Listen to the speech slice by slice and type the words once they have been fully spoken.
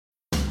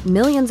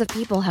Millions of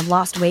people have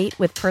lost weight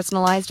with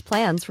personalized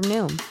plans from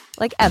Noom.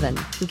 Like Evan,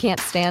 who can't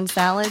stand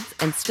salads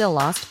and still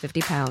lost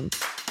 50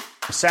 pounds.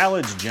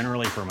 Salads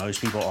generally for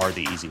most people are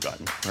the easy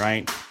button,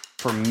 right?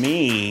 For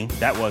me,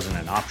 that wasn't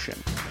an option.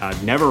 I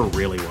never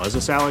really was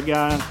a salad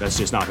guy. That's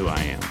just not who I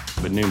am.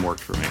 But Noom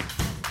worked for me.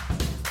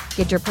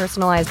 Get your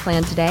personalized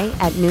plan today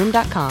at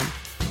Noom.com.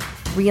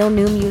 Real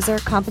Noom user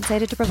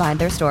compensated to provide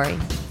their story.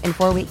 In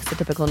 4 weeks, the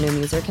typical Noom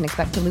user can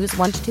expect to lose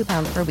 1 to 2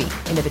 pounds per week.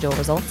 Individual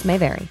results may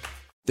vary.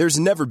 There's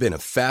never been a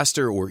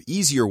faster or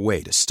easier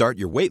way to start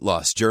your weight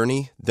loss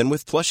journey than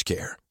with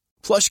PlushCare.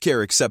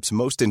 PlushCare accepts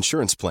most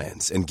insurance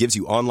plans and gives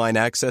you online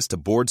access to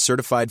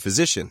board-certified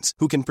physicians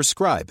who can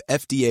prescribe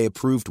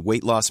FDA-approved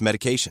weight loss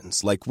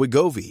medications like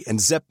Wegovy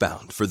and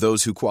Zepbound for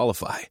those who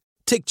qualify.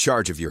 Take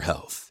charge of your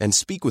health and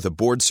speak with a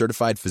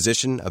board-certified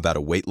physician about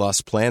a weight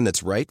loss plan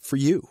that's right for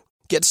you.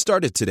 Get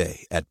started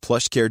today at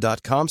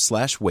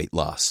plushcare.com/weight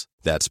loss.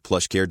 That's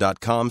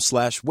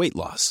plushcare.com/weight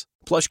loss.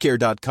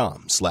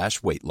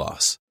 plushcare.com/weight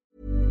loss.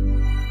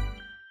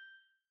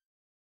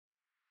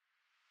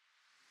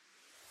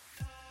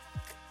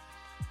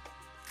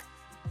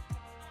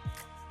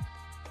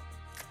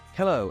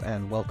 Hello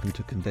and welcome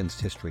to Condensed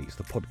Histories,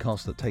 the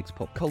podcast that takes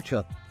pop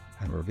culture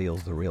and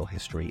reveals the real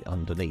history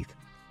underneath.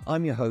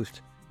 I'm your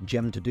host,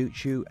 Jem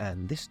Taducciu,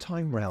 and this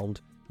time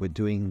round we're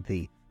doing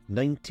the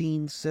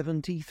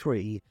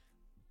 1973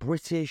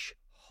 British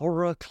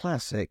horror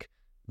classic,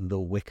 The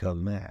Wicker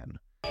Man.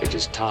 It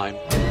is time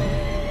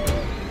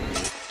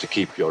to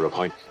keep your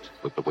appointment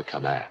with the Wicker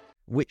Man.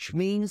 Which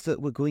means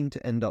that we're going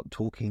to end up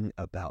talking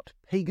about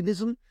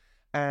paganism,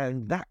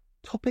 and that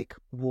topic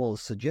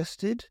was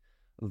suggested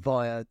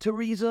via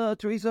Teresa.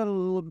 Teresa,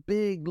 a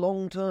big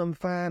long-term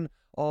fan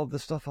of the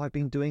stuff I've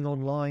been doing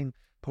online,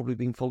 probably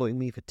been following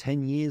me for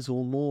 10 years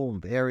or more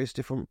on various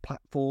different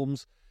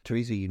platforms.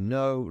 Teresa, you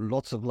know,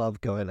 lots of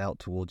love going out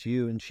towards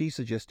you, and she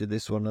suggested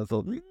this one. I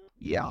thought,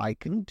 yeah, I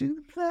can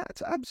do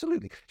that,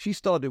 absolutely. She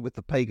started with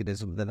the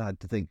paganism, then I had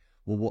to think,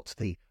 well, what's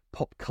the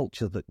pop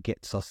culture that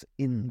gets us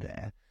in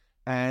there?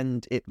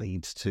 And it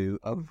leads to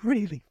a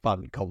really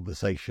fun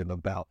conversation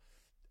about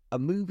a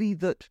movie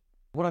that,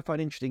 what I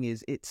find interesting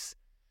is it's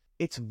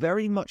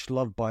very much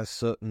loved by a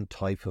certain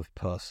type of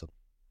person.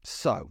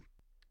 So,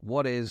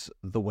 what is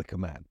The Wicker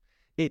Man?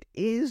 It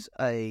is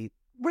a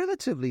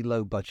relatively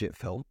low-budget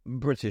film,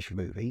 British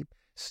movie,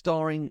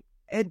 starring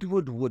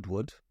Edward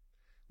Woodward,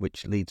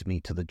 which leads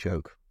me to the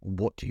joke,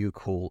 what do you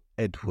call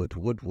Edward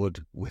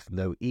Woodward with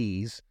no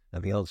E's?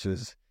 And the answer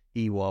is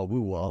Ewa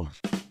Woowa.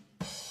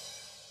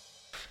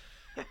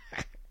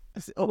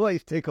 It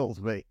always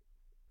tickles me.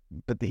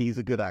 But he's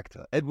a good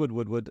actor. Edward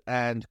Woodward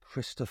and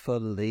Christopher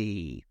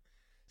Lee.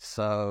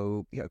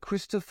 So,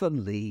 Christopher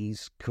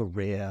Lee's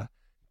career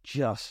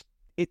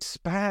it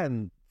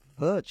spanned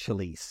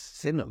virtually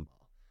cinema.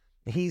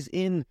 He's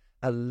in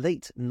a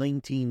late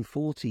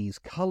 1940s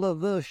colour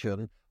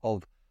version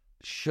of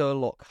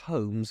Sherlock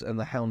Holmes and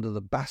the Hound of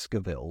the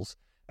Baskervilles,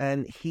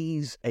 and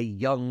he's a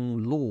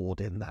young lord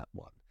in that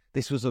one.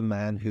 This was a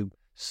man who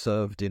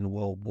served in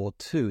World War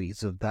II.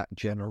 He's of that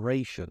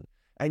generation.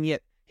 And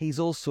yet, he's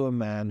also a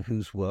man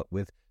who's worked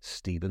with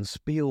Steven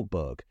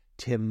Spielberg,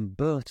 Tim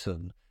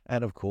Burton,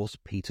 and of course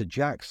Peter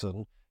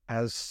Jackson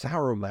as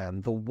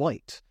Saruman the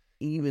White.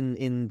 Even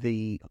in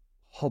the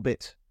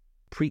Hobbit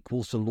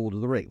prequels to Lord of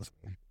the Rings,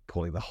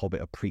 calling the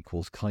Hobbit a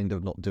prequel's kind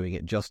of not doing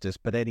it justice,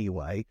 but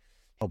anyway,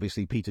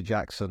 obviously Peter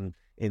Jackson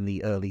in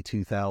the early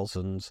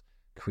 2000s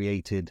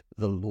created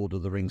the Lord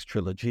of the Rings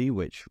trilogy,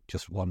 which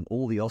just won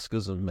all the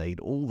Oscars and made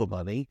all the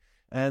money.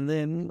 And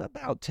then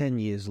about 10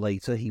 years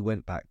later, he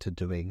went back to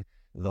doing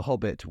The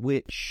Hobbit,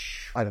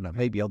 which, I don't know,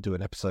 maybe I'll do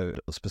an episode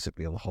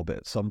specifically on The Hobbit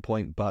at some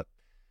point, but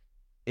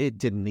it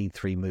didn't need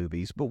 3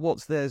 movies. But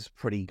what's there's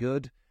pretty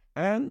good.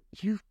 And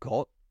you've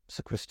got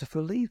Sir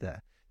Christopher Lee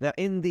there. Now,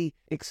 in the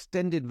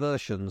extended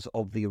versions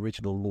of the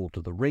original Lord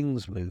of the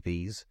Rings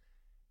movies,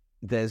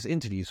 there's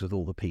interviews with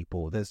all the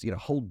people. There's,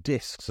 whole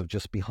discs of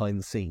just behind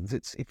the scenes.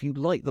 It's, if you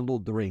like the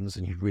Lord of the Rings,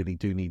 and you really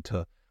do need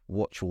to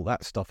watch all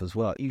that stuff as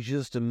well, you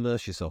just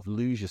immerse yourself,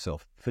 lose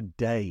yourself for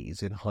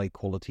days in high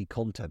quality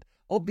content.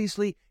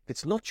 Obviously, if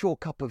it's not your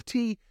cup of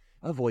tea,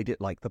 avoid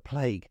it like the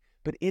plague.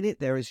 But in it,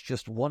 there is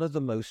just one of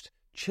the most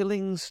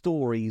chilling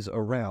stories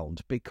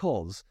around,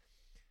 because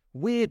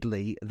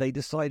weirdly, they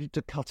decided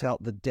to cut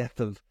out the death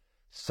of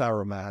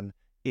Saruman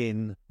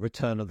in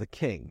Return of the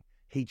King.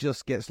 He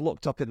just gets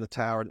locked up in the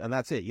tower, and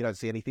that's it. You don't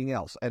see anything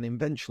else. And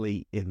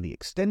eventually, in the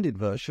extended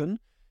version,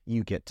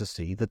 you get to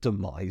see the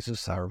demise of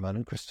Saruman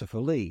and Christopher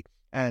Lee.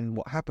 And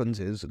what happens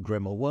is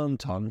Grima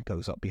Wormtongue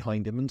goes up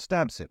behind him and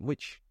stabs him,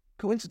 which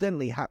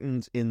coincidentally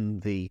happens in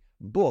the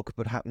book,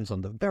 but happens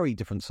under very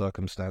different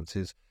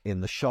circumstances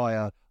in the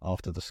Shire,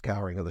 after the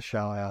scouring of the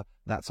Shire.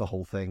 That's a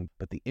whole thing.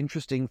 But the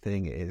interesting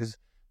thing is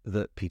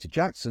that Peter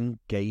Jackson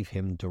gave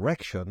him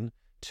direction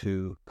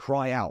to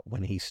cry out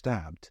when he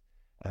stabbed.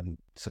 And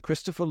Sir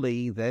Christopher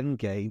Lee then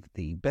gave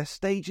the best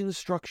stage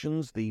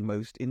instructions, the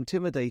most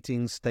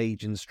intimidating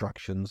stage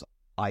instructions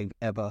I've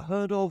ever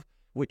heard of,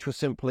 which was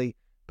simply,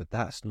 but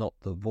that's not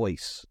the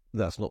voice,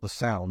 that's not the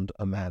sound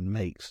a man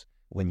makes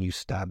when you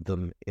stab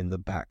them in the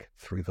back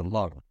through the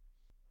lung.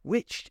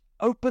 Which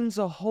opens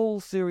a whole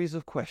series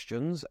of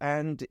questions,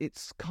 and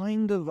it's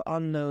kind of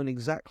unknown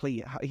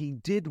exactly how he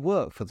did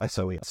work for the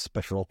SOE,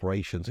 Special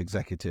Operations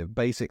Executive,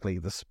 basically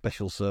the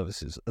special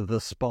services, the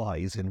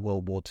spies in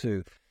World War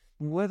II.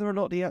 Whether or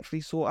not he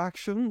actually saw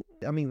action,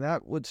 I mean,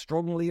 that would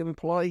strongly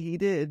imply he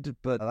did,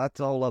 but that's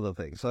a whole other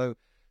thing. So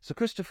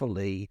Christopher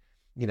Lee,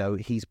 you know,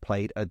 he's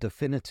played a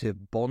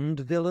definitive Bond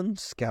villain,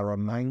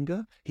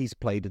 Scaramanga. He's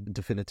played a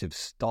definitive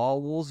Star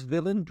Wars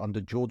villain under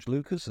George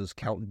Lucas as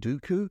Count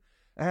Dooku.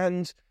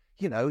 And,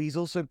 you know, he's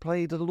also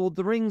played a Lord of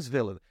the Rings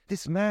villain.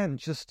 This man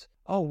just,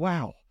 oh,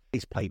 wow.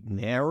 He's played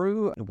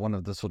Nehru, one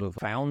of the sort of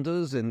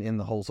founders in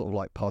the whole sort of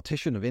like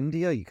partition of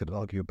India. You could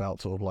argue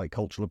about sort of like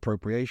cultural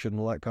appropriation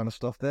and all that kind of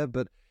stuff there.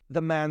 But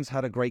the man's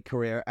had a great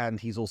career, and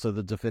he's also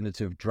the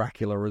definitive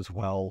Dracula as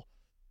well.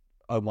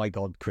 Oh my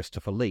God,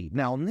 Christopher Lee.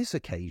 Now, on this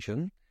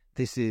occasion,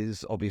 this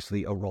is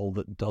obviously a role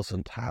that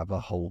doesn't have a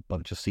whole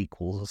bunch of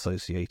sequels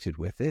associated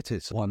with it.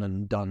 It's one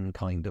and done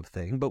kind of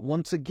thing. But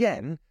once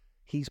again,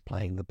 he's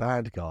playing the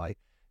bad guy.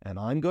 And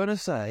I'm going to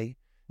say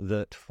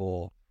that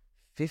for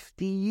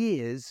 50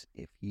 years,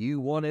 if you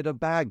wanted a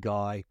bad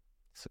guy,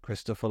 Sir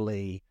Christopher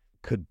Lee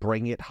could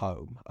bring it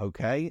home,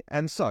 okay?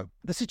 And so,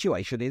 the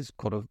situation is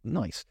kind of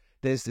nice.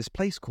 There's this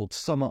place called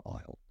Summer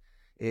Isle.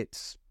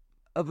 It's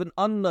of an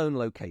unknown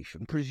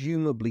location,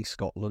 presumably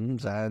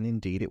Scotland, and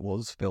indeed it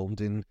was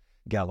filmed in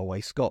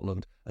Galloway,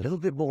 Scotland. A little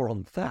bit more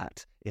on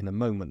that in a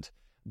moment.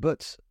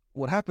 But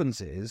what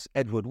happens is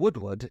Edward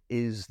Woodward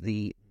is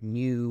the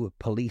new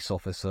police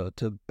officer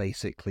to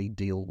basically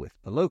deal with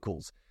the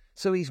locals.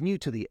 So he's new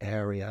to the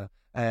area,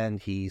 and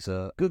he's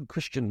a good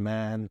Christian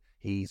man.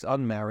 He's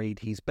unmarried.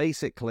 He's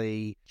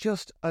basically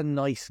just a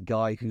nice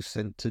guy who's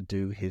sent to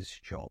do his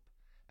job.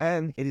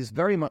 And it is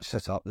very much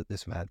set up that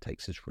this man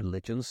takes his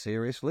religion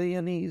seriously,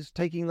 and he's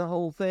taking the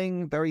whole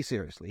thing very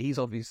seriously. He's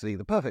obviously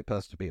the perfect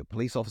person to be a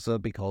police officer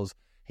because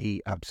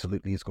he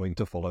absolutely is going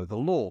to follow the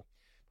law.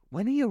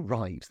 When he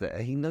arrives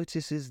there, he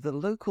notices the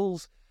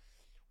locals,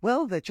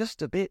 well, they're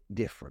just a bit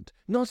different.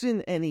 Not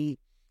in any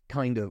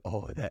kind of,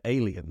 oh, they're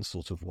aliens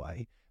sort of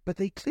way, but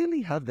they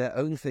clearly have their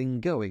own thing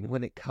going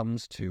when it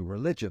comes to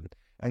religion.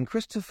 And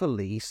Christopher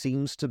Lee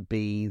seems to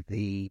be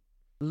the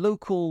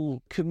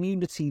local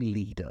community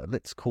leader,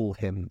 let's call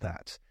him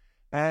that.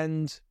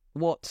 And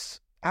what's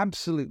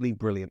absolutely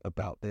brilliant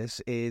about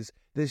this is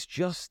there's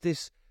just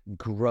this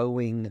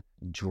growing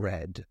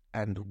dread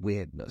and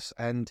weirdness,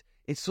 and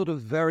it's sort of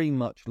very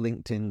much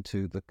linked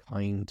into the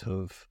kind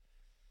of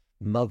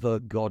mother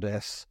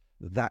goddess,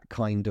 that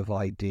kind of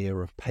idea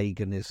of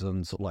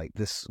paganism, sort of like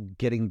this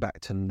getting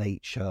back to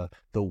nature,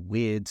 the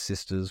weird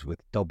sisters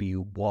with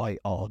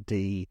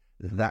WYRD,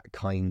 that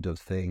kind of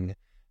thing.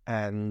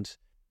 And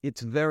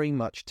it's very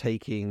much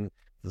taking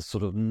the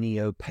sort of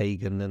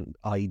neo-pagan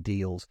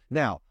ideals.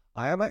 Now,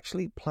 I am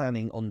actually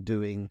planning on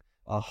doing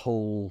a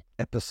whole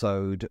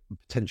episode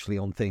potentially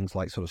on things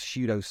like sort of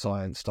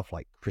pseudoscience, stuff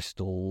like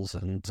crystals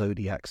and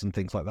zodiacs and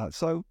things like that.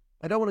 So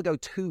I don't want to go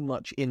too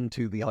much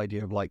into the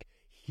idea of like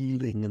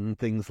healing and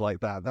things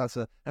like that. That's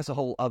a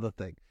whole other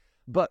thing.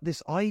 But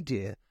this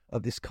idea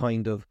of this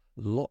kind of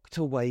locked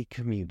away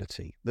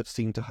community that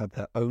seem to have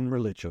their own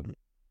religion,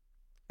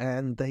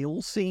 and they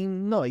all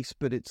seem nice,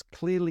 but it's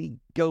clearly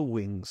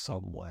going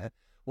somewhere.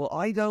 Well,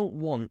 I don't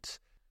want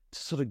to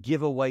sort of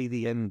give away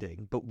the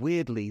ending, but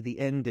weirdly, the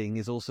ending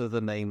is also the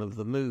name of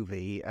the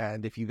movie,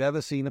 and if you've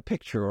ever seen a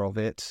picture of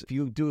it, if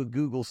you do a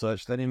Google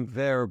search, then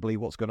invariably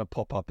what's going to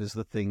pop up is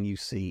the thing you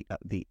see at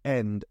the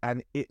end,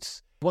 and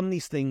it's one of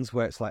these things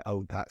where it's like,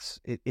 oh,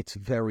 it's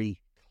very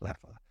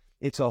clever.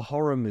 It's a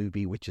horror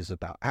movie which is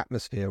about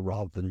atmosphere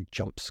rather than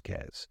jump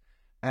scares.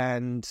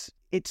 And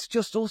it's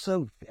just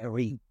also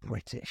very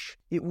British.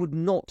 It would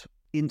not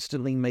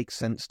instantly make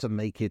sense to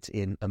make it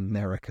in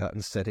America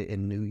and set it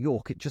in New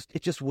York. It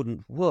just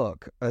wouldn't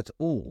work at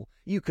all.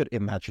 You could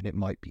imagine it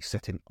might be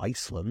set in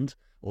Iceland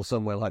or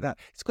somewhere like that.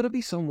 It's got to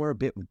be somewhere a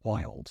bit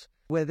wild,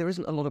 where there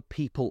isn't a lot of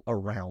people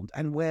around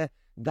and where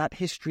that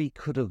history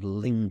could have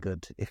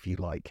lingered, if you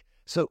like.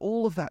 So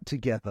all of that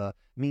together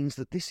means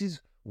that this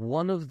is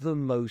one of the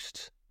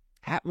most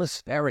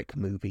atmospheric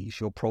movies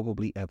you're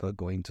probably ever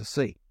going to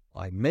see.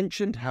 I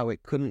mentioned how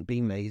it couldn't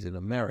be made in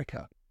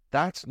America.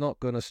 That's not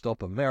going to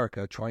stop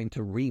America trying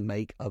to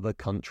remake other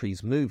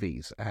countries'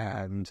 movies.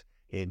 And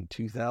in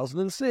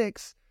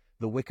 2006,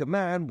 The Wicker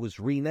Man was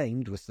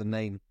renamed with the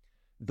name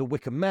The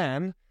Wicker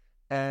Man,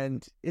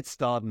 and it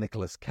starred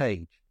Nicolas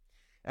Cage.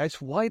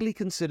 It's widely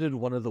considered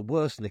one of the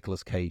worst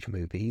Nicolas Cage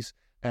movies,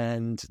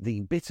 and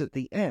the bit at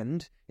the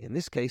end, in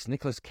this case,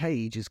 Nicolas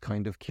Cage is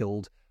kind of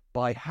killed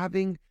by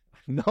having,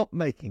 not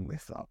making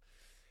this up,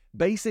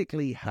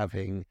 basically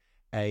having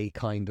a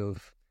kind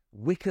of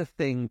wicker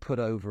thing put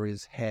over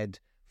his head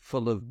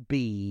full of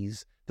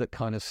bees that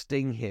kind of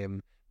sting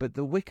him, but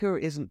the wicker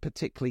isn't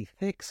particularly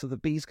thick, so the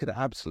bees could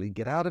absolutely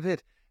get out of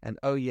it. And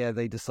oh yeah,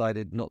 they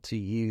decided not to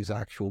use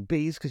actual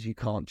bees because you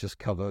can't just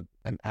cover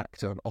an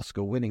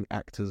Oscar-winning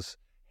actor's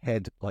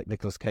head like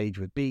Nicolas Cage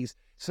with bees.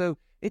 So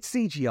it's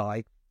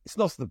CGI, it's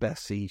not the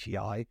best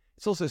CGI.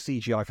 It's also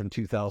CGI from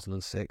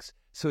 2006,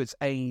 so it's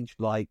aged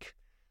like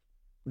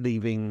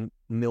leaving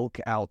milk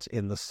out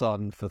in the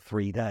sun for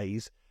 3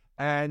 days.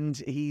 And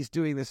he's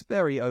doing this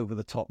very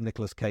over-the-top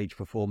Nicolas Cage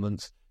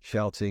performance,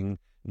 shouting,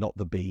 "Not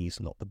the bees,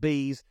 not the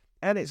bees."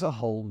 And it's a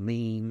whole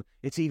meme.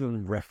 It's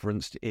even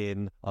referenced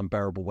in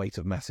Unbearable Weight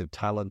of Massive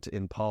Talent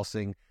in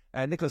passing.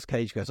 And Nicolas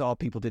Cage goes, "Oh,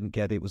 people didn't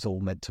get it. It was all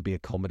meant to be a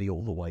comedy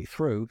all the way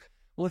through."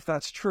 Well, if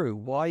that's true,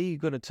 why are you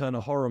going to turn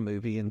a horror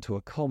movie into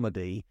a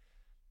comedy?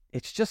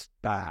 It's just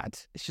bad.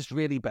 It's just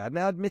really bad.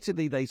 Now,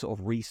 admittedly, they sort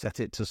of reset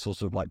it to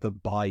sort of like the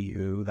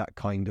bayou, that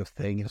kind of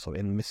thing, you know, sort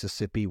of in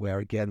Mississippi, where,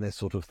 again, there's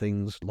sort of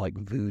things like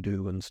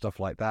voodoo and stuff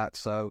like that.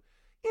 So,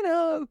 you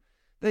know,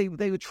 they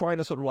were trying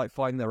to sort of like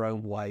find their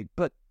own way.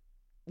 But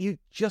you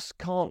just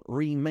can't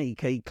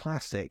remake a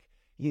classic.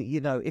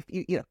 You know, if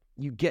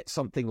you get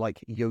something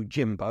like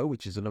Yojimbo,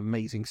 which is an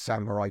amazing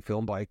samurai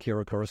film by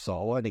Akira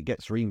Kurosawa, and it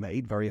gets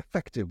remade very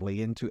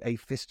effectively into A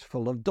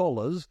Fistful of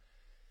Dollars.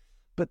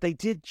 But they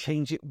did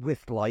change it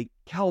with, like,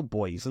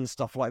 cowboys and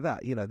stuff like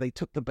that. You know, they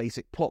took the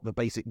basic plot, the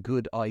basic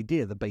good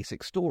idea, the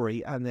basic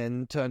story, and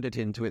then turned it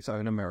into its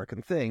own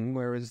American thing,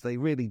 whereas they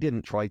really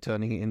didn't try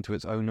turning it into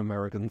its own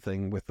American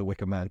thing with the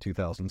Wicker Man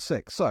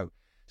 2006. So,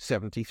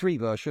 73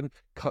 version,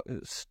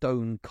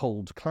 stone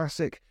cold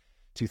classic.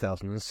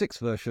 2006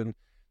 version,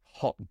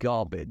 hot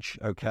garbage,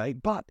 okay?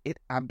 But it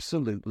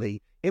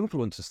absolutely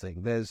influences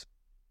things. There's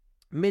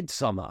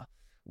Midsummer,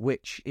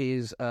 which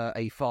is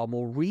a far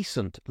more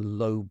recent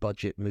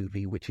low-budget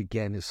movie, which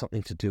again is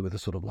something to do with a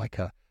sort of like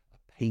a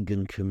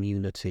pagan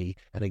community.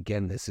 And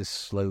again, there's this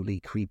slowly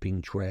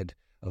creeping dread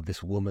of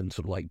this woman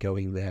sort of like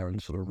going there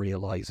and sort of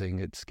realizing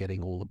it's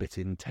getting all a bit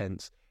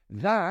intense.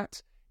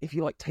 That, if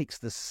you like, takes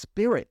the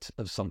spirit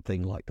of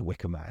something like The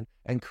Wicker Man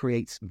and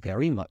creates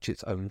very much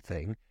its own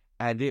thing,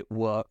 and it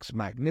works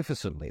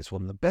magnificently. It's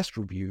one of the best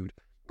reviewed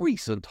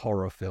recent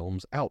horror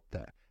films out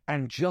there.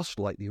 And just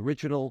like the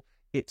original,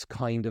 it's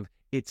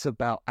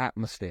about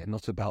atmosphere,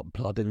 not about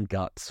blood and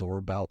guts or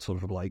about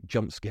sort of like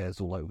jump scares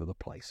all over the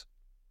place.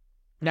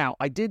 Now,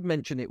 I did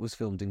mention it was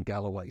filmed in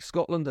Galloway,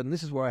 Scotland, and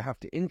this is where I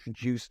have to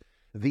introduce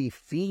the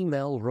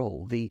female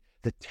role, the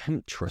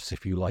temptress,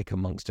 if you like,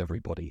 amongst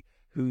everybody,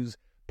 who's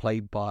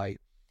played by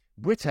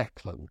Britt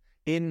Ekland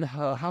in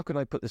her, how can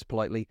I put this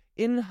politely,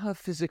 in her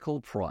physical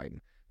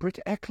prime. Britt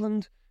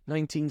Ekland,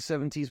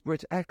 1970s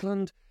Britt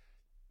Ekland.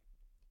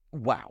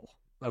 Wow.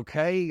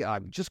 Okay,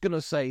 I'm just going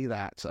to say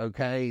that,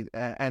 okay?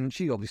 And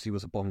she obviously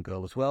was a Bond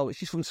girl as well.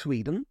 She's from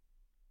Sweden.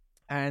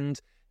 And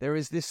there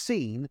is this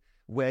scene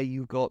where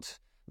you've got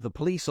the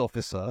police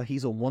officer,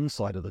 he's on one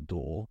side of the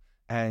door,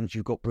 and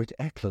you've got Britt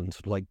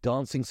Ekland like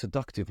dancing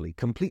seductively,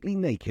 completely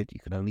naked, you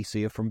can only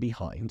see her from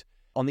behind,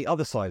 on the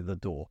other side of the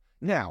door.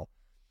 Now,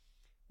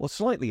 what's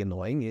slightly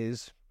annoying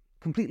is,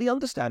 completely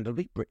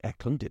understandably, Britt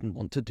Ekland didn't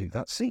want to do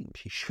that scene.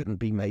 She shouldn't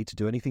be made to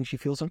do anything she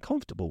feels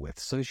uncomfortable with,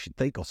 so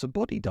they got a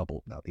body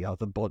double. Now,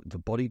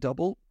 the body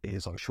double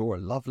is, I'm sure, a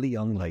lovely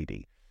young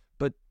lady,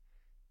 but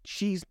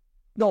she's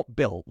not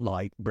built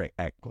like Britt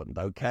Ekland,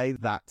 okay?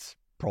 That's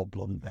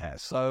problem there.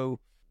 So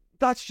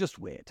that's just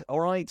weird, all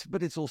right?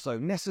 But it's also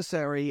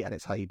necessary, and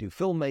it's how you do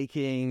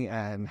filmmaking,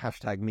 and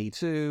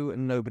 #MeToo,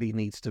 and nobody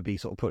needs to be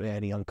sort of put in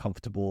any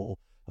uncomfortable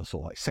or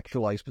sort of like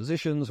sexualized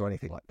positions or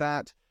anything like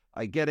that.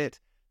 I get it.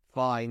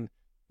 Fine,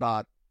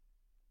 but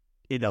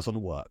it doesn't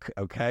work,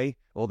 okay?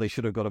 Or they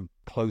should have got a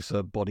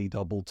closer body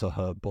double to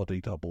her body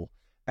double.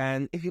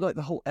 And if you like,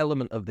 the whole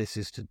element of this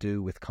is to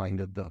do with kind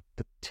of the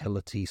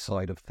fertility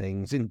side of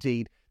things.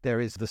 Indeed,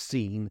 there is the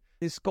scene.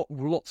 It's got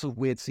lots of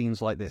weird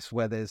scenes like this,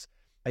 where there's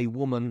a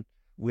woman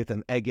with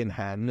an egg in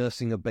hand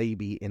nursing a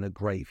baby in a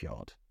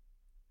graveyard.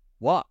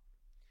 What?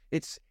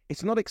 It's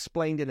not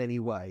explained in any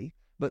way,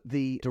 but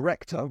the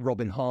director,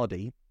 Robin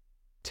Hardy,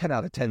 10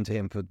 out of 10 to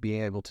him for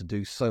being able to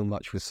do so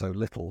much with so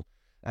little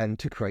and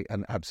to create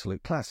an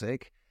absolute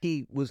classic.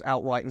 He was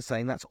outright in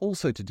saying that's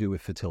also to do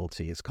with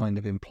fertility. It's kind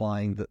of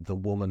implying that the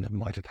woman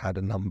might have had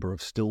a number of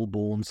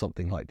stillborns,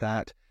 something like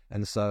that.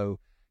 And so,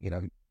 you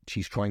know,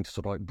 she's trying to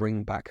sort of like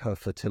bring back her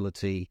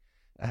fertility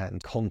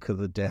and conquer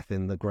the death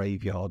in the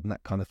graveyard and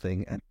that kind of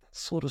thing. And that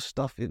sort of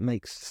stuff, it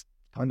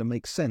kind of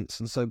makes sense.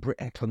 And so Britt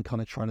Ekland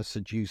kind of trying to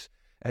seduce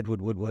Edward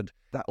Woodward.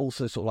 That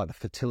also sort of like the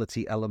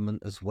fertility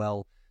element as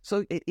well.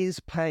 So it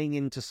is playing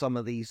into some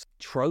of these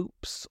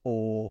tropes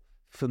or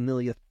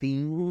familiar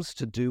themes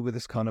to do with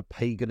this kind of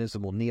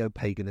paganism or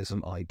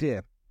neo-paganism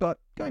idea. But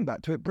going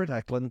back to it, Britt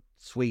Ekland,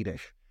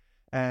 Swedish.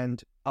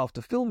 And after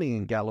filming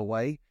in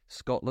Galloway,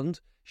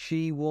 Scotland,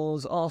 she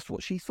was asked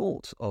what she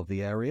thought of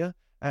the area.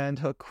 And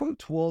her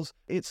quote was,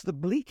 "It's the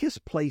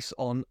bleakest place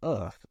on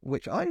earth,"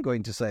 which I'm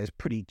going to say is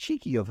pretty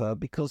cheeky of her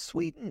because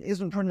Sweden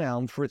isn't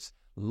renowned for its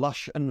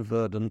lush and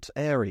verdant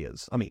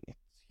areas. I mean,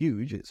 it's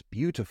huge, it's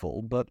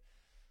beautiful, but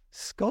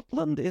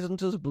Scotland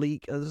isn't as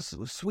bleak as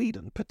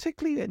Sweden,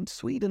 particularly in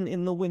Sweden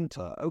in the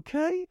winter,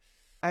 okay?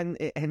 And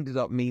it ended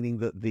up meaning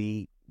that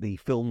the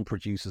film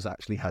producers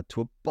actually had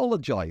to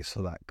apologize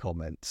for that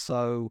comment.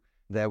 So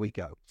there we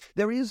go.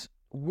 There is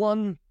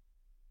one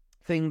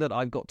thing that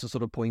I've got to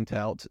sort of point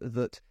out,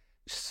 that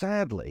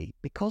sadly,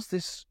 because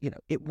this,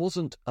 it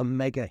wasn't a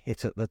mega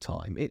hit at the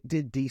time, it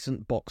did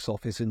decent box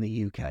office in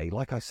the UK.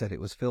 Like I said, it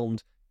was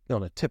filmed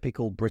on a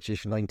typical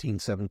British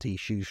 1970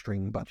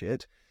 shoestring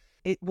budget.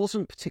 It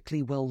wasn't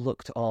particularly well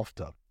looked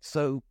after.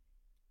 So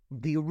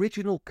the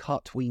original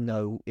cut we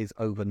know is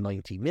over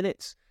 90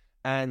 minutes,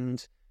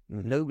 and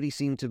nobody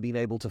seemed to have been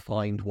able to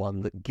find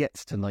one that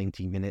gets to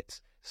 90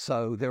 minutes.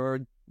 So there are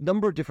a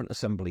number of different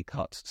assembly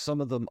cuts. Some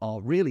of them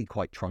are really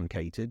quite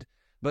truncated,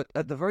 but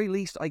at the very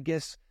least, I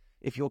guess,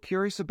 if you're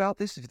curious about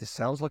this, if this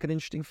sounds like an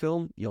interesting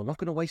film, you're not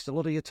going to waste a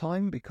lot of your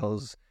time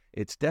because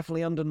it's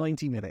definitely under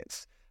 90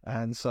 minutes.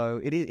 And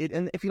so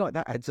and if you like,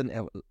 that adds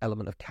an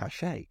element of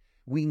cachet.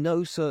 We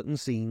know certain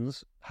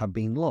scenes have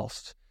been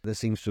lost. There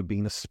seems to have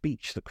been a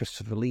speech that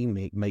Christopher Lee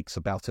makes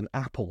about an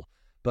apple,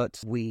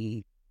 but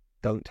we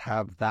don't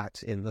have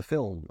that in the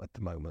film at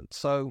the moment.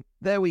 So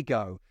there we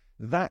go.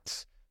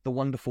 That's the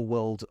wonderful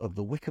world of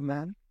the Wicker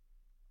Man.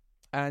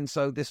 And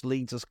so this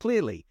leads us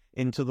clearly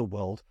into the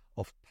world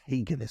of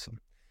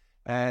paganism.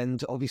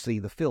 And obviously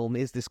the film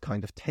is this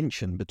kind of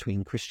tension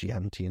between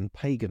Christianity and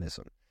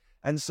paganism.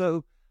 And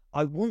so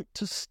I want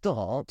to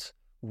start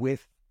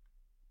with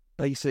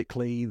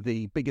basically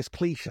the biggest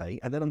cliche,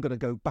 and then I'm going to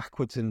go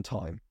backwards in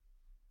time.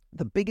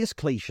 The biggest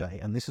cliche,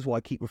 and this is why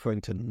I keep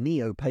referring to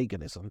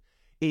neo-paganism,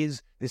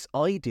 is this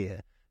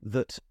idea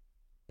that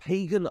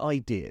pagan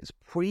ideas,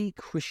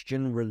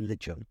 pre-Christian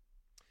religion,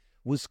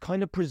 was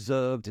kind of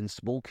preserved in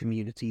small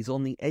communities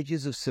on the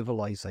edges of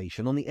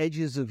civilization, on the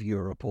edges of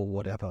Europe or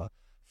whatever,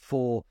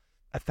 for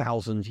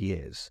 1,000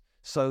 years.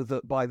 So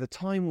that by the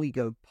time we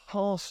go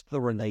past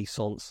the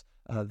Renaissance,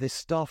 this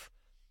stuff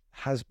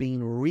has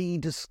been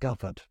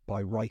rediscovered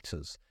by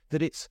writers,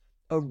 that it's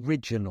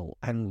original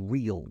and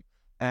real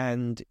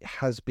and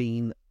has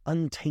been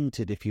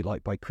untainted, if you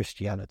like, by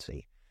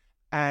Christianity.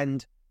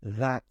 And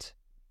that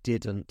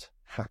didn't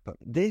happen.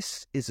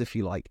 This is, if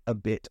you like, a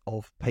bit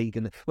of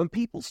pagan. When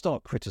people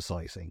start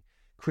criticizing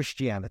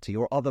Christianity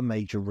or other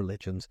major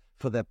religions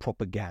for their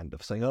propaganda,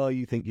 saying, oh,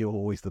 you think you're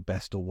always the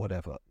best or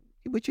whatever,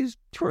 which is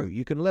true.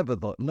 You can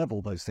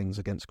level those things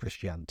against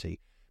Christianity.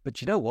 But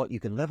you know what?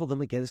 You can level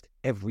them against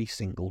every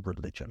single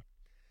religion.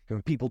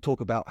 When people talk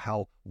about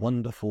how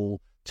wonderful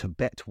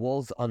Tibet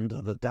was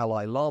under the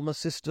Dalai Lama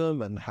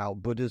system and how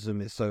Buddhism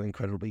is so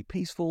incredibly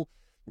peaceful,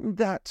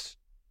 that's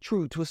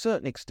true to a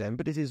certain extent,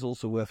 but it is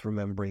also worth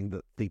remembering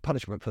that the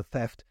punishment for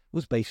theft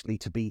was basically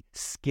to be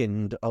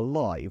skinned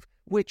alive,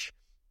 which,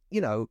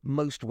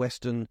 most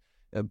Western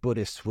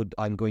Buddhists would,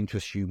 I'm going to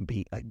assume,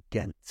 be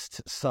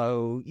against.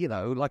 So,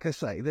 like I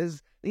say,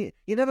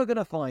 you're never going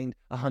to find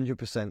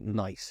 100%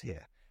 nice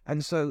here.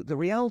 And so the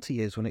reality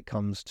is, when it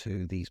comes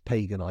to these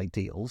pagan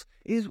ideals,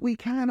 is we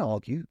can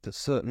argue that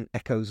certain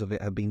echoes of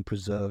it have been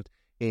preserved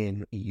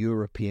in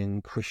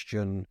European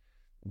Christian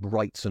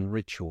rites and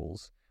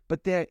rituals,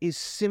 but there is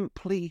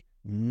simply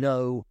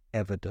no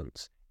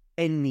evidence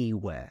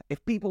anywhere.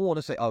 If people want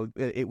to say, oh,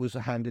 it was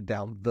handed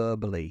down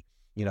verbally,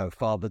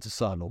 father to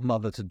son or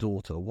mother to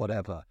daughter or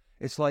whatever,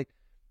 it's like,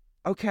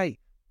 okay,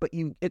 but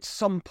at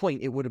some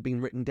point it would have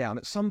been written down.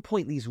 At some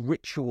point these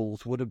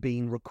rituals would have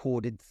been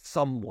recorded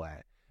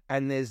somewhere.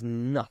 And there's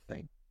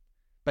nothing.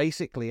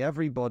 Basically,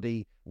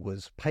 everybody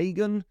was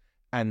pagan,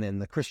 and then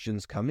the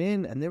Christians come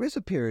in, and there is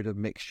a period of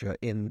mixture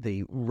in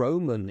the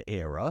Roman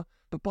era,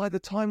 but by the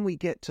time we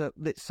get to,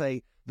 let's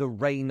say, the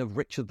reign of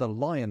Richard the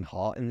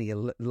Lionheart in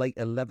the late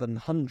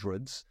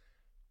 1100s,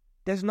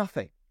 there's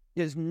nothing.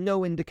 There's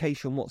no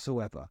indication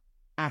whatsoever,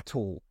 at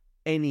all,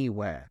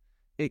 anywhere,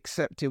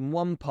 except in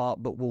one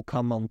part, but we'll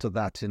come on to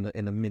that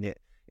in a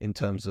minute, in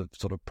terms of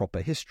sort of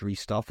proper history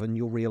stuff, and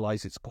you'll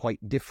realize it's quite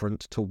different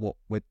to what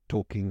we're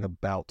talking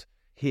about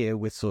here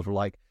with sort of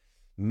like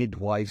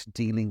midwives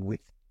dealing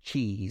with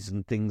cheese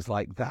and things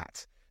like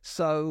that.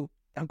 So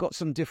I've got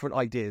some different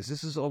ideas.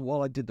 This is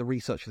while I did the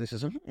research for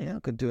this, I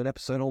could do an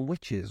episode on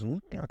witches,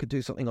 and I could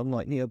do something on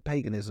like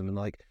neo-paganism and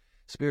like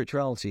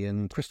spirituality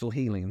and crystal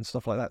healing and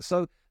stuff like that.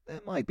 So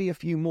there might be a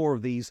few more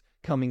of these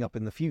coming up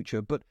in the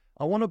future, but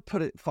I want to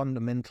put it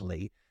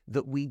fundamentally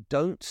that we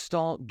don't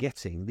start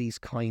getting these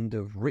kind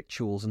of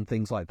rituals and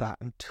things like that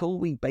until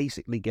we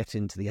basically get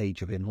into the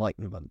Age of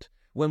Enlightenment,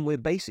 when we're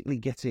basically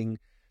getting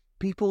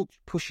people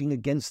pushing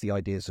against the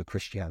ideas of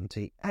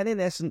Christianity and, in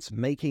essence,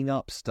 making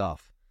up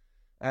stuff.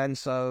 And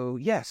so,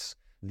 yes,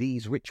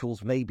 these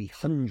rituals may be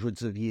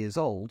hundreds of years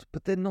old,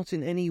 but they're not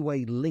in any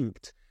way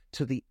linked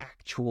to the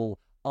actual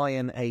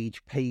Iron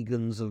Age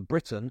pagans of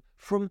Britain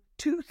from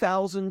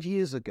 2,000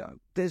 years ago.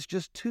 There's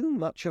just too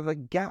much of a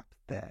gap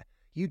there.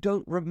 You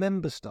don't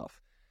remember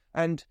stuff.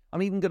 And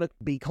I'm even going to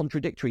be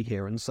contradictory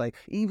here and say,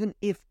 even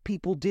if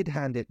people did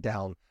hand it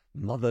down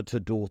mother to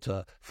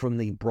daughter from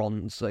the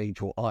Bronze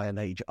Age or Iron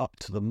Age up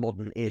to the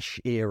modern-ish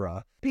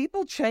era,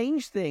 people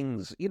change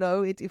things.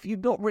 If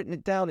you've not written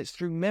it down, it's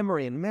through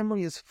memory, and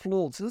memory is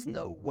flawed. So there's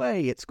no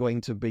way it's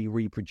going to be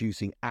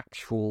reproducing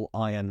actual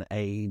Iron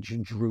Age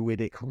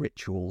druidic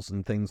rituals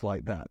and things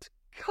like that.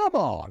 Come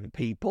on,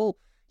 people.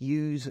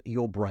 Use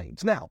your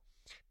brains. Now,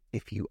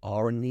 if you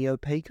are a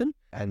neo-pagan,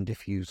 and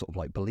if you sort of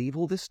like believe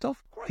all this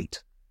stuff,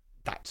 great.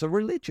 That's a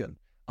religion.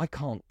 I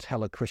can't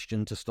tell a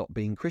Christian to stop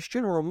being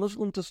Christian or a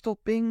Muslim to stop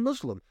being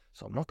Muslim.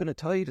 So I'm not going to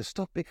tell you to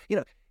stop being...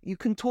 You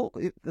can talk...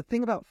 The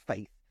thing about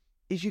faith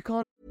is you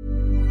can't...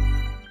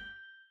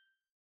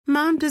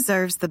 Mom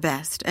deserves the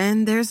best,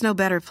 and there's no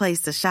better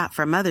place to shop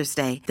for Mother's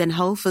Day than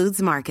Whole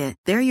Foods Market.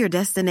 They're your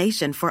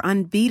destination for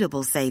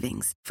unbeatable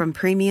savings, from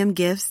premium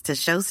gifts to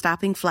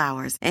show-stopping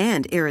flowers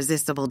and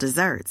irresistible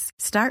desserts.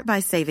 Start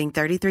by saving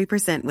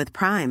 33% with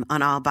Prime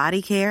on all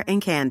body care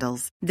and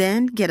candles.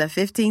 Then get a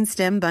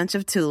 15-stem bunch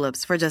of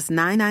tulips for just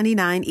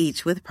 $9.99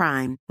 each with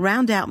Prime.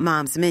 Round out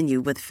Mom's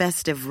menu with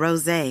festive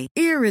rosé,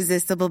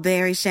 irresistible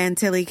berry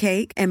chantilly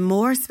cake, and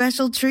more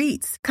special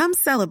treats. Come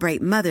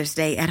celebrate Mother's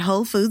Day at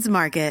Whole Foods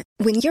Market.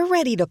 When you're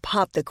ready to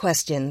pop the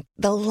question,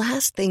 the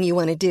last thing you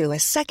want to do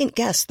is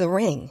second-guess the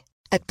ring.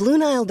 At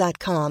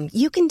BlueNile.com,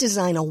 you can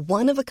design a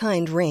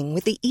one-of-a-kind ring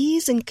with the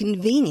ease and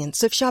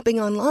convenience of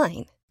shopping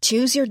online.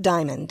 Choose your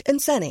diamond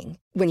and setting.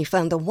 When you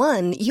find the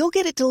one, you'll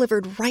get it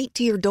delivered right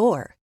to your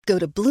door. Go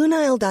to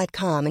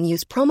BlueNile.com and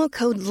use promo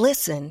code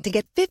LISTEN to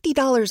get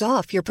 $50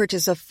 off your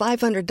purchase of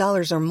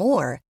 $500 or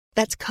more.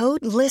 That's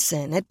code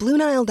LISTEN at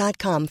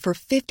BlueNile.com for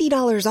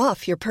 $50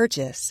 off your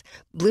purchase.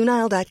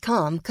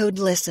 BlueNile.com, code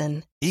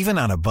LISTEN. Even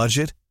on a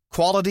budget,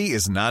 quality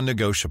is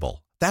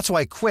non-negotiable. That's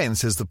why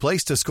Quince is the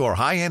place to score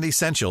high-end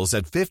essentials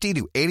at 50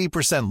 to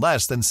 80%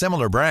 less than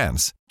similar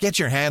brands. Get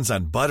your hands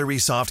on buttery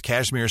soft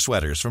cashmere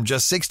sweaters from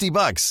just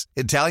 $60,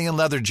 Italian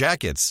leather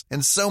jackets,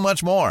 and so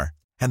much more.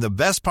 And the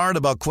best part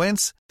about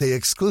Quince, they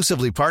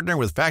exclusively partner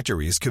with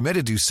factories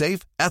committed to safe,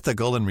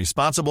 ethical, and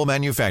responsible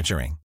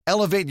manufacturing.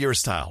 Elevate your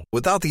style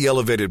without the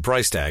elevated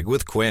price tag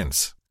with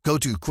Quince. Go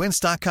to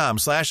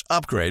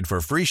quince.com/upgrade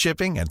for free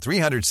shipping and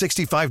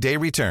 365-day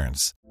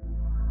returns.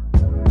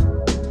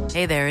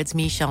 Hey there, it's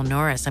Michelle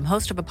Norris. I'm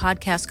host of a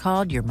podcast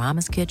called Your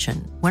Mama's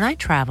Kitchen. When I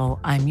travel,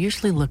 I'm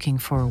usually looking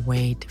for a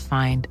way to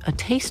find a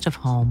taste of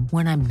home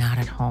when I'm not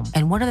at home.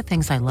 And one of the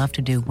things I love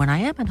to do when I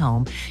am at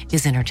home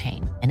is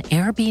entertain. And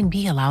Airbnb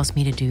allows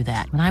me to do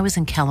that. When I was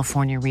in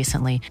California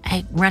recently,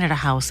 I rented a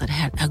house that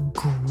had a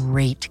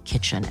great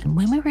kitchen. And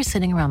when we were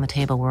sitting around the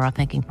table, we were all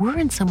thinking, we're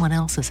in someone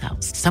else's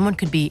house. Someone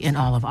could be in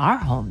all of our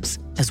homes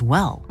as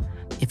well.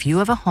 If you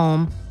have a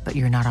home, but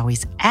you're not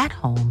always at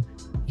home,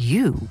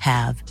 you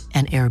have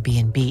an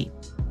Airbnb.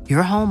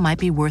 Your home might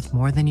be worth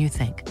more than you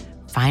think.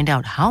 Find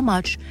out how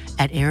much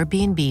at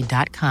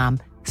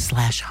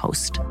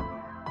airbnb.com/host.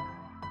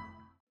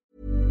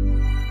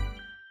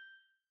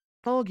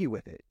 Argue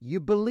with it. You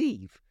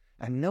believe,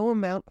 and no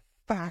amount of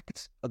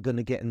facts are going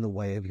to get in the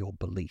way of your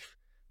belief.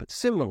 But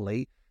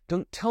similarly,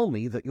 don't tell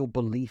me that your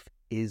belief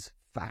is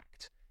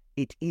fact.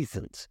 It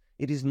isn't.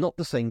 It is not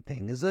the same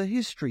thing as a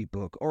history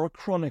book or a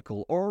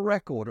chronicle or a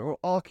record or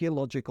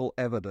archaeological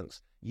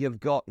evidence.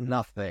 You've got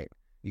nothing.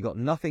 You've got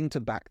nothing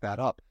to back that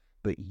up.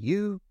 But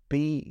you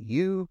be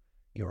you.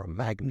 You're a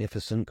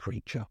magnificent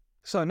creature.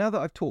 So now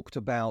that I've talked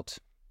about,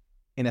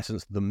 in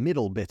essence, the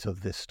middle bit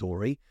of this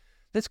story,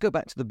 let's go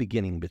back to the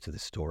beginning bit of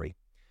this story.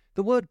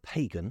 The word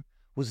pagan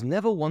was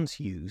never once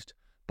used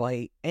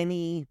by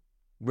any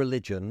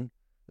religion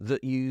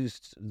that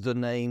used the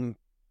name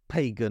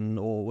pagan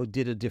or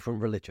did a different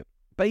religion.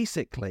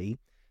 Basically,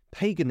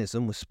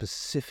 paganism was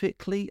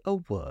specifically a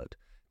word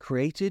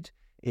created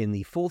in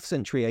the 4th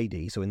century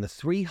AD, so in the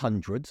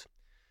 300s,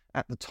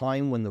 at the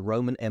time when the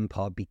Roman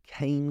Empire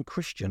became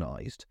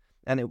Christianized,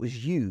 and it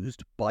was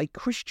used by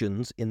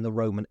Christians in the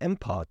Roman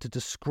Empire to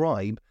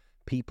describe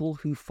people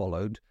who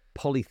followed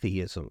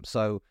polytheism,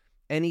 so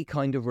any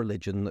kind of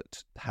religion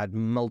that had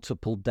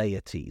multiple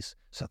deities.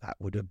 So that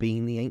would have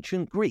been the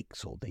ancient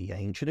Greeks or the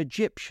ancient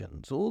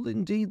Egyptians or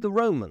indeed the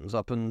Romans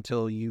up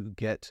until you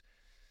get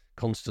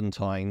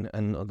Constantine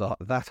and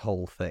that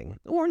whole thing,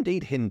 or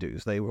indeed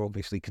Hindus. They were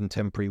obviously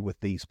contemporary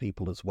with these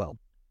people as well.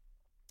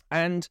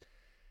 And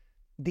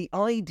the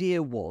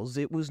idea was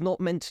it was not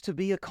meant to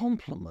be a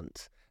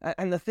compliment.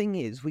 And the thing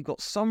is, we've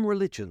got some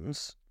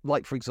religions,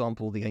 like for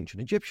example the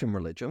ancient Egyptian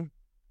religion,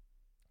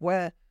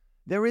 where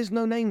there is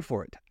no name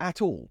for it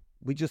at all.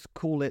 We just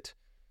call it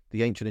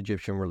the ancient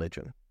Egyptian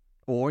religion.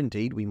 Or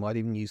indeed, we might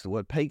even use the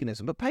word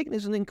paganism. But paganism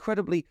is an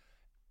incredibly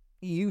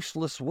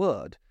useless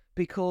word,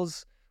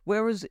 because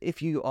whereas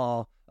if you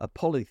are a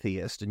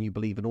polytheist and you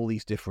believe in all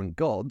these different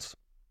gods,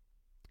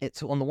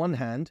 it's on the one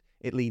hand,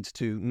 it leads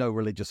to no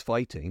religious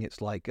fighting. It's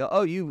like,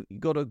 oh, you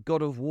got a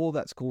god of war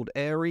that's called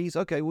Ares.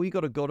 Okay, well, you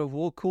got a god of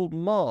war called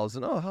Mars.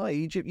 And oh, hi,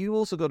 Egypt, you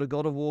also got a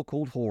god of war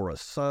called Horus.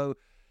 So,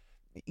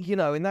 you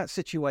know, in that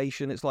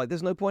situation, it's like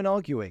there's no point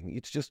arguing.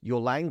 It's just your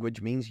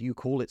language means you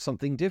call it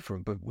something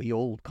different, but we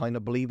all kind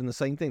of believe in the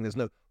same thing. There's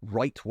no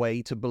right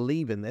way to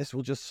believe in this.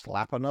 We'll just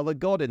slap another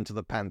god into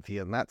the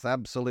pantheon. That's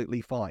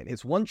absolutely fine.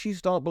 It's once you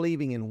start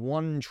believing in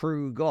one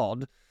true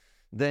god,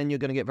 then you're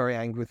going to get very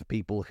angry with the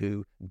people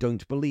who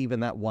don't believe in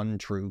that one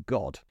true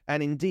god.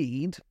 And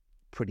indeed,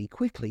 pretty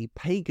quickly,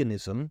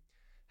 paganism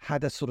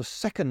had a sort of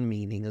second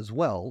meaning as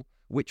well,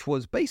 which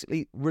was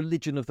basically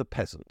religion of the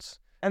peasants.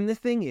 And the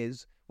thing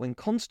is, when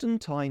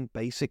Constantine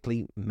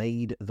basically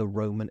made the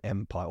Roman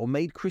Empire, or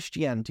made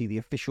Christianity the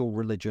official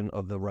religion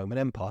of the Roman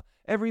Empire,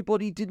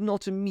 everybody did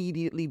not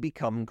immediately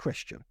become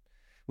Christian.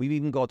 We've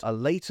even got a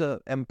later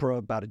emperor,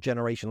 about a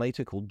generation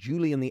later, called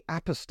Julian the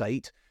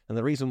Apostate. And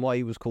the reason why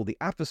he was called the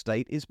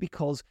Apostate is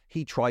because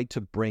he tried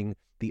to bring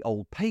the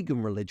old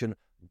pagan religion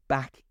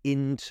back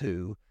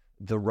into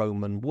the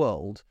Roman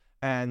world.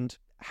 And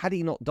had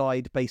he not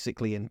died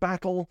basically in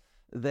battle,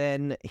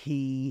 then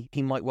he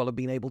might well have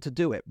been able to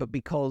do it. But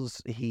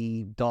because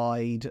he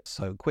died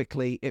so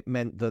quickly, it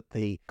meant that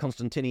the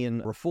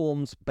Constantinian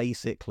reforms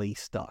basically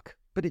stuck.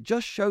 But it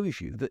just shows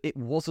you that it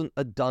wasn't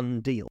a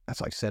done deal.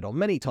 As I've said on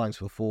many times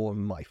before,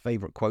 my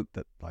favourite quote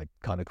that I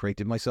kind of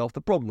created myself, the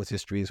problem with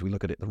history is we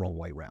look at it the wrong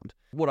way round.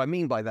 What I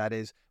mean by that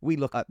is we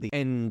look at the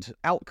end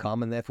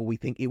outcome and therefore we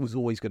think it was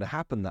always going to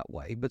happen that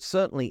way. But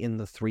certainly in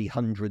the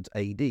 300s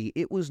AD,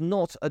 it was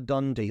not a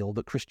done deal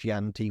that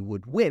Christianity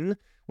would win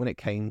when it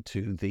came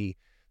to the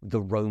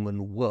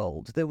Roman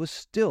world. There were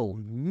still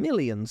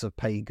millions of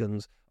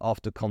pagans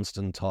after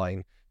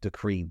Constantine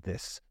decreed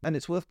this. And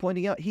it's worth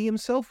pointing out he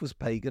himself was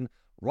pagan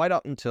right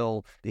up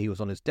until he was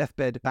on his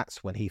deathbed.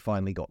 That's when he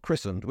finally got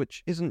christened,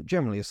 which isn't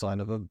generally a sign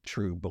of a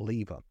true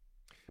believer.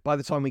 By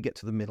the time we get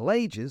to the Middle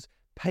Ages,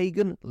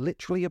 pagan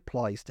literally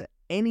applies to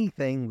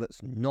anything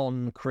that's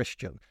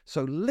non-Christian.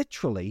 So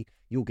literally,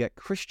 you'll get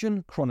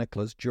Christian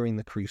chroniclers during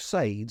the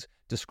Crusades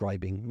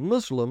describing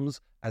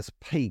Muslims as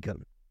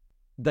pagan.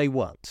 They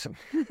weren't.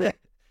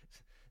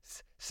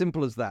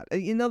 Simple as that.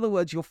 In other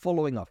words, you're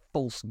following a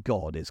false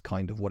god is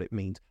kind of what it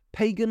means.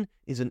 Pagan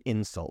is an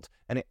insult,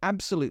 and it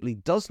absolutely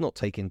does not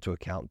take into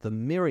account the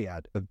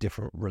myriad of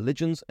different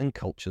religions and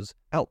cultures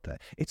out there.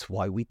 It's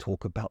why we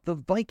talk about the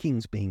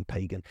Vikings being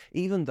pagan,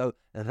 even though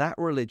that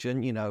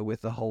religion,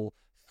 with the whole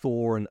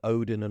Thor and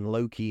Odin and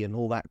Loki and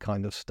all that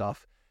kind of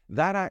stuff,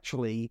 that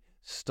actually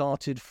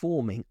started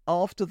forming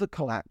after the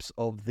collapse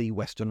of the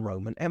Western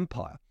Roman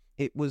Empire.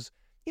 It was,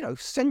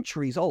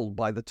 centuries old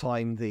by the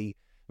time the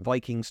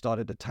Vikings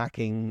started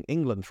attacking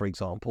England, for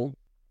example.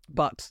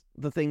 But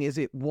the thing is,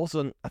 it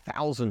wasn't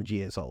 1,000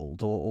 years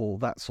old or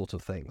that sort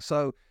of thing.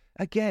 So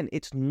again,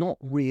 it's not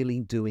really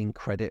doing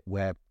credit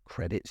where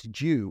credit's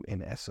due,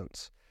 in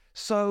essence.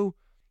 So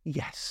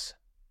yes,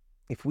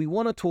 if we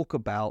want to talk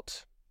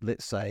about,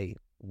 let's say,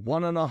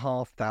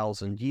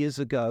 1,500 years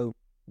ago,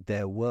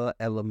 there were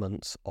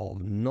elements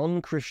of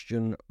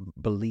non-Christian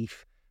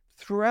belief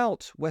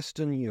throughout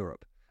Western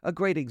Europe. A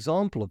great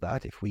example of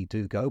that, if we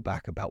do go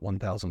back about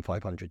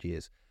 1,500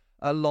 years,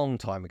 a long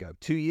time ago,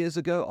 2 years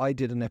ago, I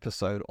did an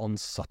episode on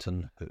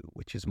Sutton Hoo,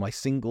 which is my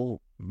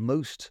single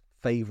most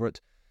favourite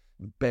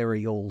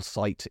burial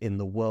site in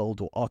the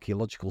world, or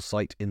archaeological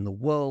site in the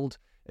world.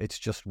 It's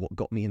just what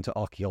got me into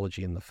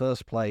archaeology in the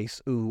first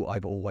place. Ooh,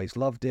 I've always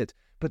loved it.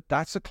 But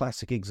that's a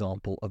classic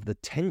example of the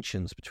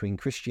tensions between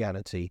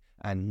Christianity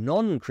and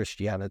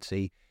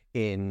non-Christianity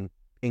in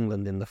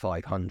England in the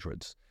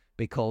 500s.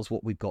 Because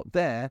what we've got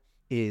there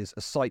is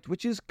a site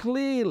which is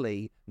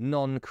clearly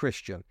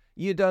non-Christian.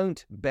 You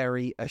don't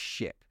bury a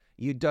ship.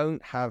 You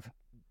don't have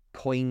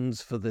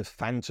coins for the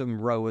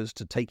phantom rowers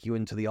to take you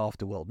into the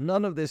afterworld.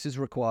 None of this is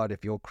required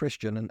if you're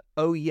Christian. And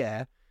oh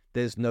yeah,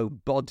 there's no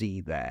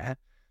body there.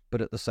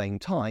 But at the same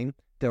time,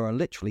 there are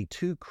literally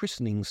 2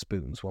 christening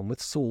spoons, one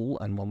with Saul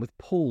and one with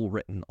Paul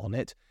written on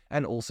it.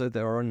 And also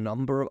there are a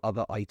number of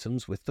other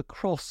items with the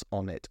cross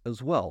on it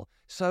as well.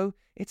 So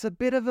it's a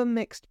bit of a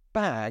mixed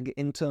bag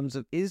in terms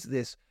of, is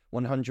this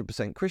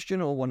 100%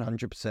 Christian or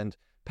 100%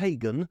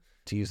 pagan,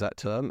 to use that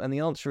term? And the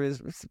answer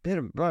is, it's a bit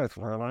of both,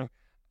 really.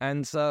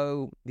 And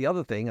so the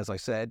other thing, as I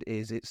said,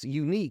 is it's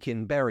unique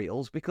in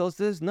burials because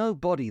there's no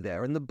body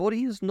there, and the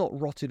body is not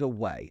rotted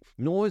away,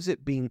 nor has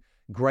it been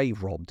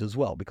grave robbed as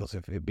well, because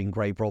if it had been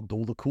grave robbed,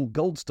 all the cool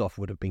gold stuff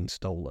would have been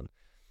stolen.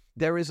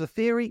 There is a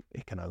theory,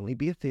 it can only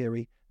be a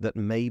theory, that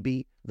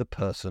maybe the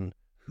person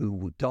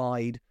who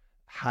died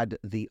had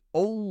the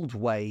old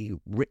way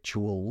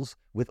rituals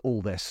with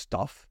all their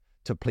stuff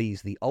to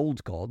please the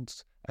old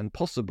gods, and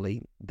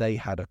possibly they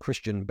had a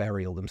Christian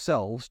burial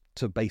themselves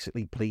to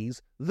basically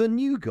please the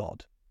new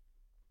god.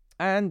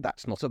 And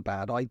that's not a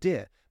bad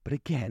idea. But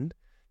again,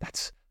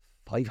 that's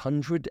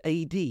 500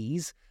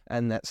 ADs,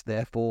 and that's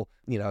therefore,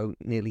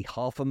 nearly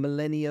half a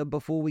millennia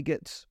before we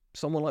get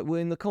someone like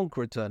William the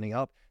Conqueror turning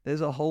up.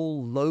 There's a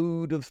whole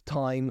load of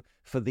time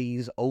for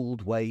these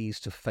old ways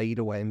to fade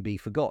away and be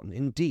forgotten.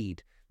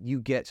 Indeed,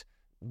 you get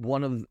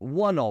one of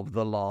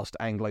the last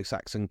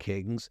Anglo-Saxon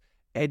kings,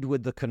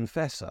 Edward the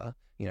Confessor.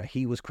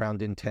 He was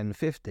crowned in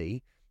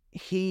 1050.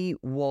 He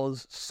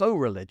was so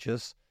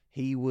religious,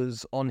 he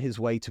was on his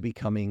way to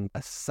becoming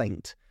a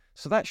saint.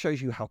 So that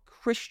shows you how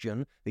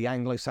Christian the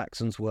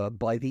Anglo-Saxons were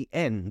by the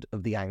end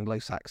of the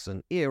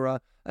Anglo-Saxon era,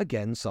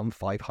 again some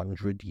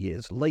 500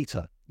 years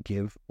later,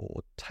 give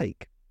or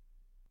take.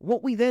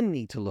 What we then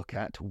need to look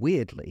at,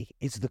 weirdly,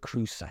 is the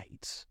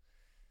Crusades.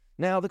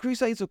 Now, the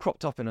Crusades have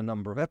cropped up in a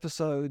number of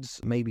episodes.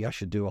 Maybe I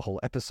should do a whole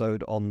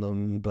episode on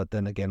them, but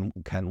then again,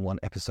 can one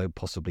episode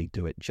possibly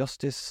do it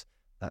justice?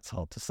 That's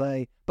hard to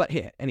say. But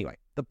here, anyway,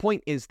 the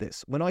point is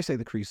this. When I say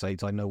the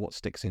Crusades, I know what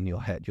sticks in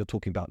your head. You're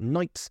talking about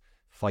knights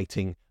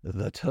fighting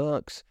the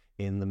Turks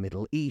in the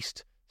Middle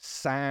East,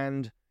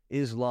 sand,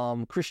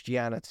 Islam,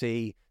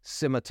 Christianity,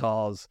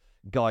 scimitars,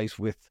 guys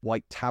with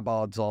white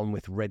tabards on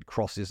with red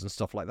crosses and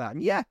stuff like that.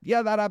 And yeah,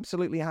 that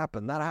absolutely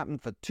happened. That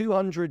happened for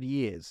 200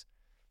 years.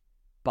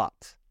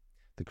 But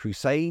the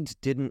Crusades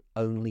didn't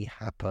only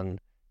happen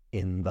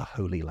in the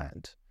Holy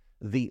Land.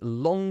 The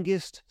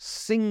longest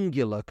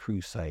singular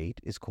crusade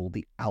is called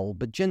the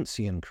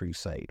Albigensian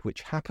Crusade,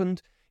 which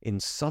happened in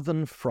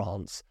southern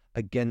France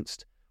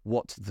against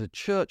what the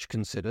church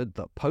considered,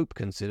 the Pope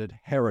considered,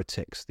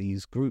 heretics,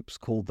 these groups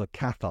called the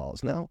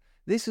Cathars. Now,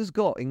 this has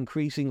got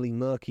increasingly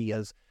murky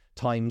as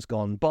time's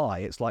gone by.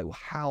 It's like, well,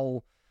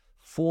 how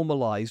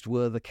formalized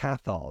were the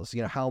Cathars?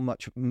 You know, how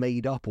much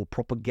made up or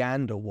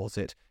propaganda was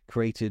it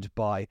created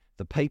by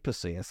the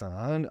papacy?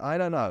 I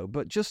don't know.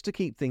 But just to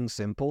keep things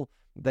simple,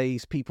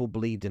 these people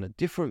believed in a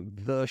different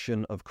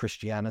version of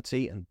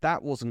Christianity, and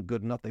that wasn't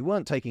good enough. They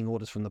weren't taking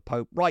orders from the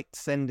Pope. Right,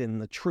 send in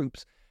the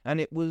troops. And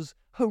it was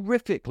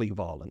horrifically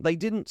violent. They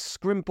didn't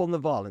scrimp on the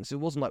violence. It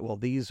wasn't like, well,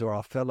 these are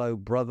our fellow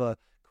brother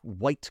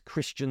white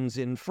Christians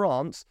in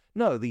France.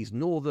 No, these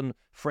northern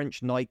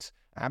French knights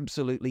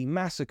absolutely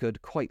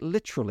massacred, quite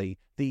literally,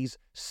 these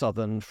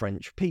southern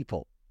French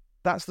people.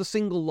 That's the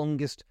single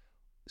longest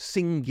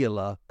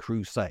singular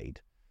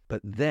crusade.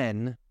 But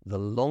then the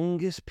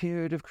longest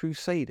period of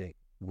crusading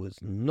was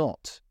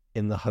not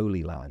in the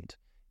Holy Land.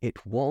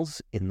 It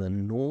was in the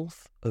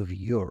north of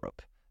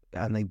Europe.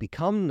 And they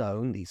become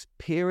known, this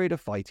period of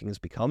fighting has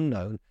become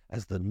known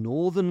as the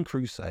Northern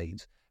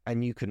Crusades.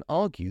 And you can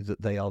argue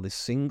that they are the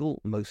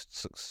single most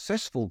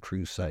successful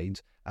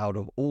crusades out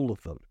of all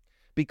of them.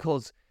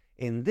 Because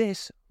in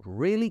this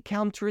really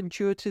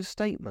counterintuitive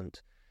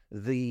statement,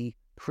 the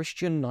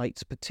Christian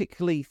knights,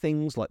 particularly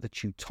things like the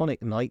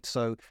Teutonic Knights,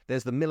 so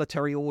there's the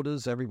military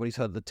orders, everybody's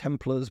heard of the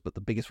Templars, but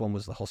the biggest one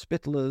was the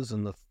Hospitallers,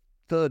 and the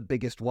third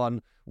biggest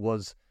one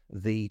was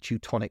the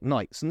Teutonic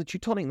Knights. And the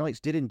Teutonic Knights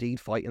did indeed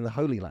fight in the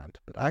Holy Land,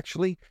 but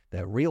actually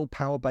their real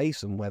power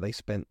base and where they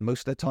spent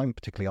most of their time,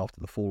 particularly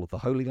after the fall of the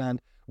Holy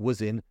Land,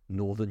 was in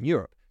Northern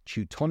Europe.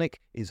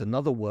 Teutonic is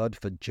another word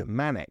for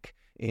Germanic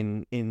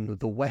in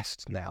the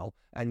West now,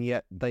 and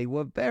yet they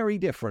were very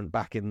different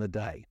back in the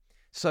day.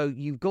 So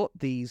you've got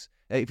these,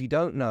 if you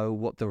don't know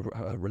what the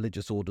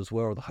religious orders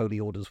were or the holy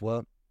orders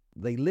were,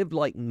 they lived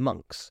like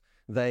monks.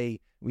 They,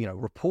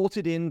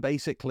 reported in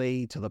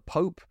basically to the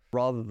Pope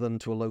rather than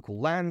to a local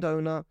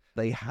landowner.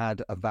 They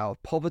had a vow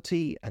of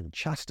poverty and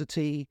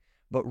chastity,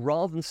 but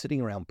rather than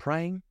sitting around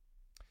praying,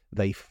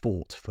 they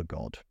fought for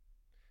God.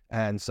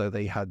 And so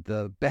they had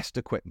the best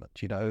equipment.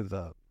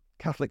 The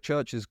Catholic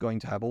Church is going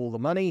to have all the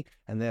money,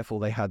 and therefore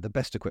they had the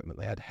best equipment.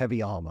 They had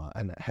heavy armor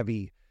and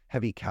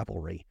heavy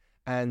cavalry.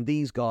 And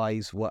these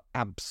guys were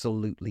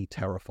absolutely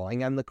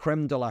terrifying, and the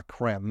creme de la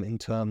creme in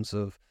terms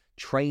of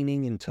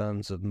training, in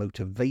terms of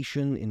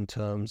motivation, in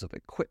terms of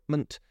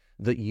equipment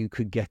that you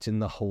could get in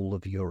the whole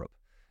of Europe.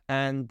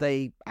 And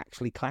they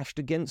actually clashed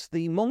against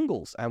the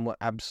Mongols and were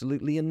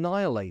absolutely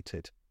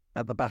annihilated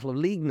at the Battle of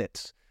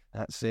Liegnitz.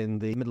 That's in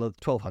the middle of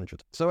the 1200s.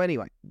 So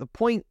anyway, the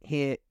point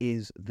here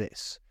is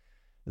this.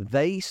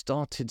 They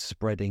started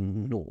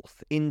spreading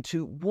north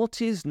into what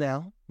is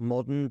now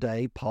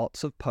modern-day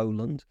parts of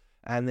Poland,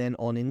 and then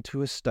on into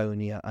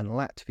Estonia and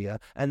Latvia,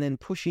 and then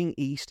pushing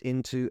east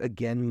into,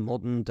 again,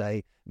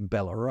 modern-day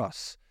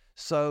Belarus.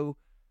 So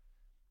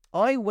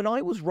when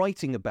I was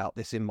writing about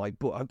this in my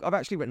book, I've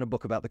actually written a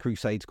book about the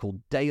Crusades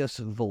called Deus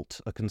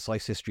Vult, A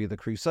Concise History of the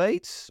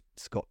Crusades.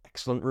 It's got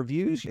excellent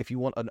reviews. If you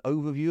want an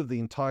overview of the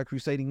entire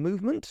crusading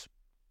movement,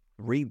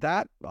 read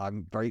that.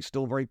 I'm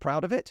still very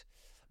proud of it.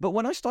 But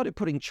when I started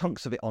putting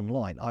chunks of it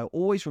online, I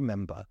always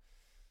remember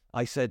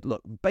I said,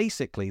 look,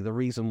 basically the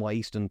reason why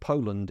Eastern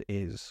Poland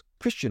is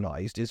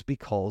Christianized is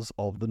because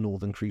of the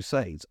Northern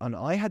Crusades. And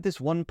I had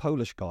this one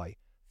Polish guy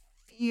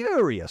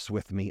furious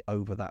with me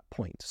over that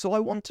point. So I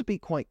want to be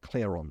quite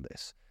clear on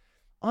this.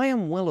 I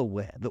am well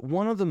aware that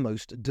one of the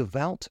most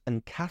devout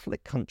and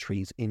Catholic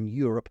countries in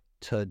Europe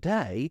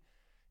today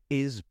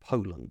is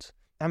Poland.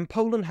 And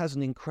Poland has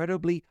an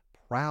incredibly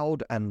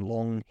proud and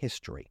long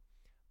history.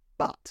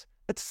 But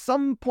at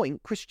some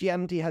point,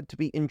 Christianity had to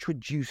be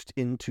introduced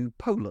into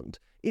Poland.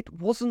 It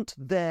wasn't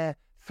there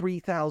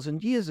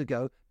 3,000 years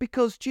ago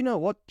because, do you know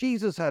what?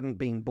 Jesus hadn't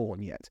been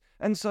born yet.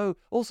 And so,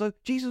 also,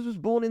 Jesus was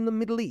born in the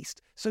Middle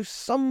East. So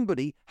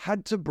somebody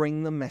had to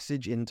bring the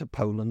message into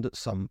Poland at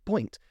some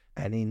point.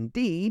 And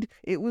indeed,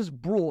 it was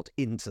brought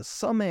into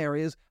some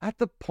areas at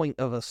the point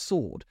of a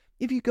sword.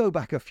 If you go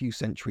back a few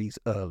centuries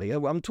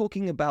earlier, I'm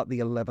talking about the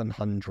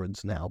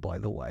 1100s now, by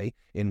the way,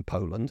 in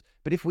Poland.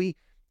 But if we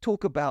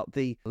talk about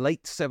the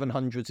late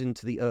 700s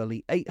into the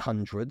early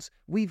 800s,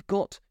 we've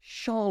got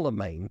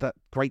Charlemagne, that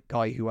great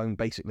guy who owned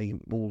basically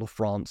all of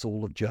France,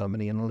 all of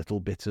Germany, and a little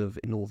bit of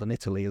northern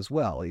Italy as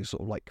well. He was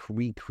sort of like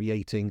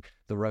recreating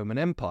the Roman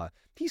Empire.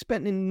 He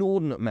spent an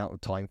inordinate amount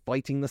of time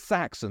fighting the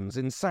Saxons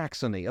in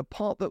Saxony, a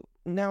part that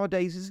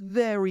nowadays is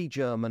very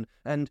German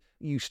and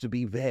used to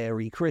be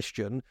very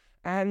Christian.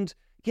 And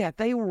yeah,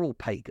 they were all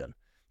pagan.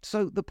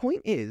 So the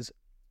point is,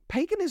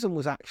 paganism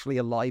was actually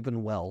alive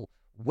and well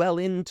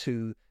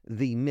into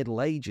the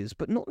Middle Ages,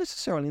 but not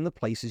necessarily in the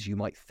places you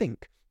might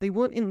think. They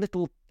weren't in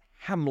little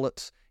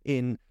hamlets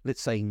in,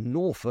 let's say,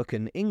 Norfolk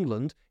in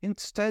England.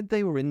 Instead,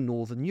 they were in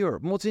Northern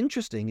Europe. And what's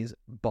interesting is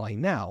by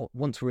now,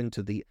 once we're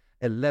into the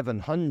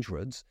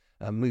 1100s,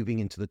 moving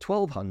into the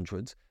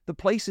 1200s, the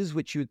places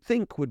which you'd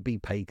think would be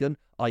pagan,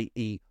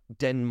 i.e.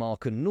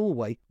 Denmark and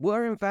Norway,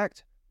 were in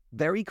fact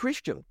very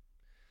Christian.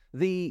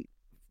 The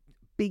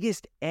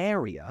biggest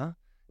area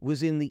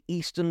was in the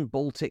Eastern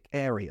Baltic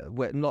area,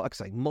 where, like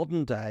I say,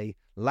 modern-day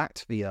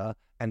Latvia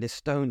and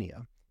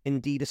Estonia.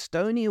 Indeed,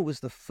 Estonia was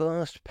the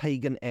first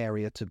pagan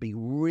area to be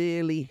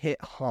really hit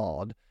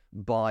hard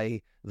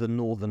by the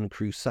Northern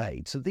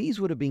Crusade. So these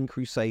would have been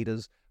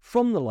crusaders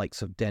from the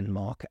likes of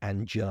Denmark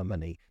and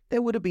Germany.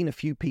 There would have been a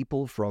few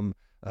people from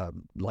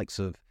likes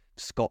of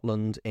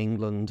Scotland,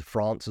 England,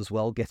 France as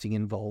well getting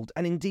involved.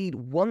 And indeed,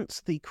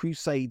 once the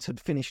Crusades had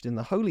finished in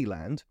the Holy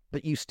Land,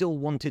 but you still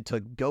wanted to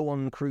go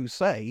on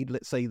crusade,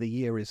 let's say the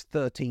year is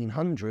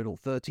 1300 or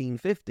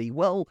 1350,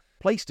 well,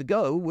 place to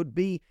go would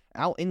be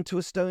out into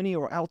Estonia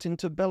or out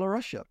into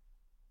Belarusia.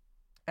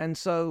 And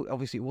so,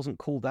 obviously, it wasn't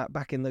called that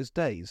back in those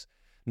days.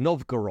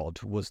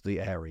 Novgorod was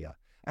the area.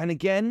 And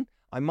again,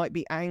 I might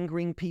be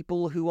angering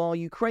people who are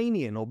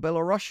Ukrainian or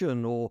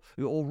Belarusian or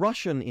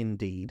Russian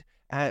indeed,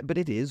 but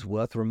it is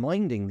worth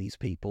reminding these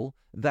people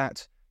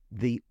that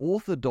the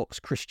Orthodox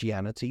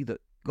Christianity that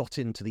got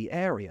into the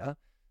area,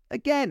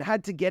 again,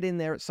 had to get in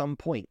there at some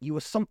point. You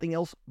were something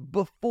else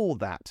before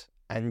that,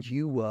 and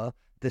you were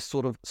this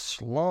sort of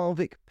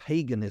Slavic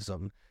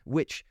paganism,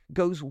 which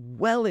goes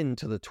well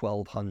into the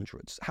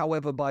 1200s.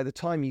 However, by the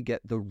time you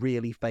get the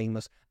really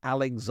famous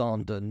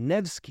Alexander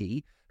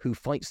Nevsky, who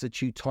fights the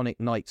Teutonic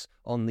Knights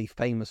on the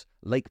famous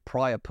Lake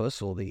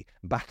Priapus, or the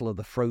Battle of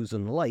the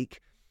Frozen Lake,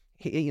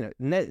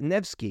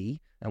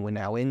 Nevsky, and we're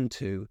now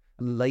into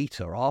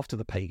later, after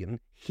the pagan,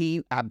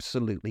 he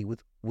absolutely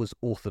was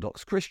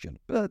Orthodox Christian.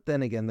 But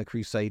then again, the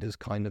Crusaders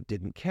kind of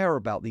didn't care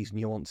about these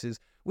nuances,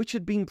 which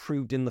had been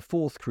proved in the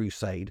Fourth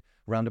Crusade,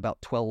 around about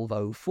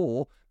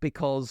 1204,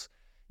 because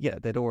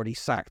they'd already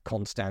sacked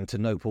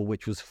Constantinople,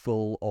 which was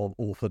full of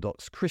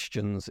Orthodox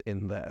Christians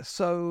in there.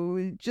 So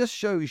it just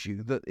shows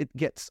you that it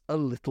gets a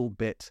little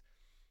bit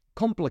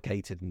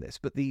complicated in this.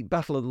 But the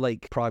Battle of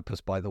Lake Priapus,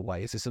 by the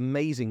way, is this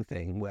amazing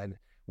thing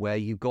where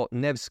you've got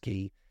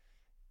Nevsky,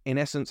 in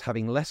essence,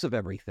 having less of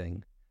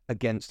everything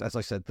against, as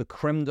I said, the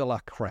creme de la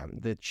creme,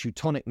 the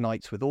Teutonic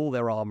Knights with all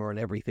their armor and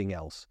everything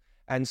else.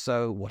 And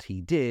so what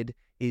he did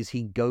is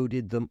he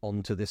goaded them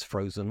onto this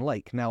frozen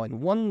lake. Now, in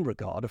one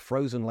regard, a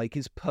frozen lake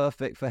is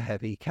perfect for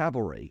heavy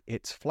cavalry.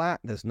 It's flat,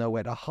 there's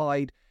nowhere to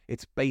hide.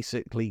 It's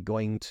basically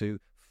going to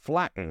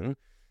flatten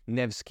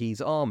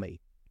Nevsky's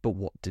army. But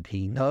what did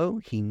he know?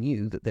 He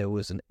knew that there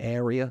was an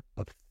area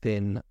of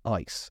thin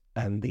ice,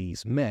 and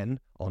these men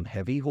on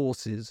heavy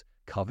horses,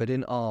 covered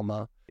in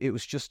armor, it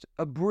was just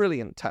a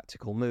brilliant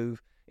tactical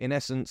move. In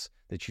essence,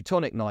 the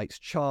Teutonic Knights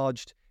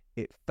charged.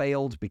 It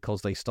failed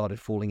because they started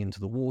falling into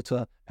the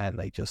water, and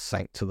they just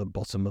sank to the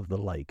bottom of the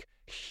lake.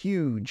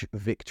 Huge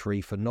victory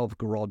for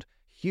Novgorod,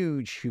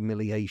 huge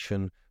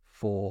humiliation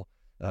for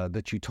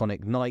the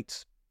Teutonic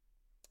Knights.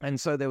 And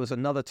so there was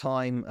another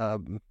time,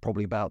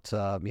 probably about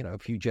a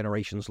few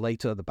generations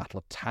later, the Battle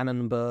of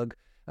Tannenberg,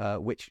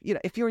 which,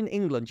 if you're in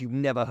England, you've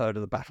never heard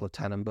of the Battle of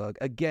Tannenberg.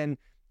 Again,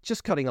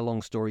 just cutting a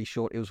long story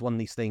short, it was one of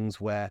these things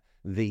where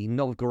the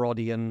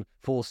Novgorodian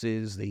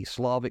forces, the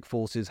Slavic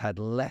forces, had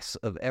less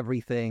of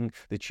everything.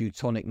 The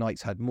Teutonic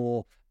Knights had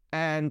more.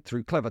 And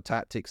through clever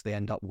tactics, they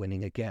end up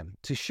winning again.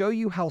 To show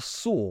you how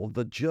sore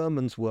the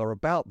Germans were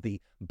about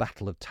the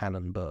Battle of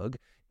Tannenberg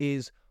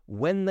is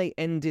when they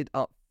ended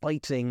up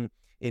fighting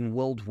in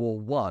World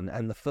War I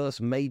and the first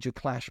major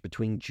clash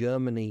between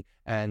Germany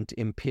and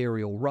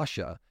Imperial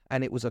Russia,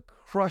 and it was a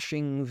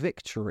crushing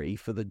victory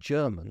for the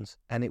Germans,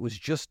 and it was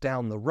just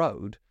down the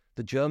road,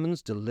 the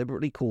Germans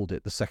deliberately called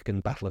it the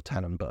Second Battle of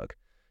Tannenberg.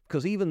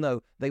 Because even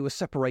though they were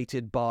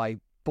separated by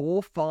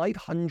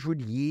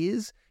 400-500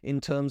 years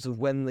in terms of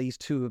when these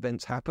two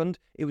events happened,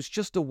 it was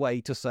just a way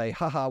to say,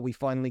 haha, we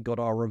finally got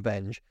our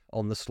revenge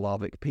on the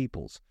Slavic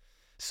peoples.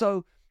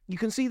 So you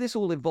can see this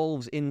all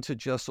evolves into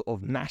just sort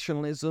of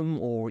nationalism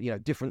or,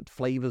 different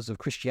flavors of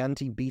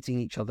Christianity beating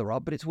each other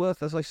up. But it's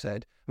worth, as I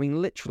said,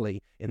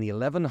 literally in the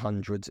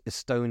 1100s,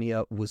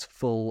 Estonia was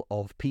full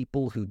of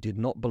people who did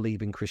not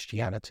believe in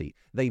Christianity.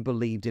 They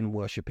believed in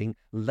worshipping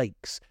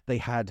lakes. They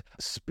had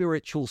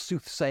spiritual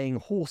soothsaying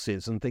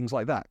horses and things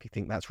like that. If you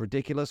think that's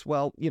ridiculous,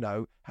 well,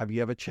 have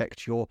you ever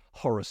checked your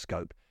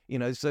horoscope?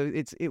 So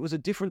it was a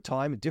different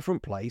time, a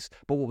different place.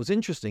 But what was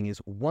interesting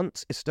is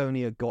once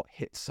Estonia got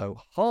hit so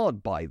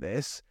hard by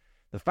this,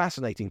 the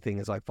fascinating thing,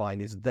 as I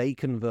find, is they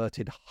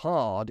converted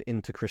hard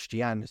into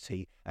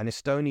Christianity, and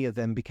Estonia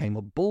then became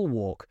a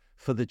bulwark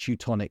for the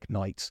Teutonic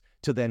Knights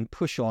to then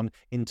push on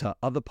into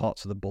other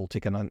parts of the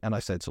Baltic, and I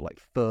said so,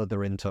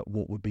 further into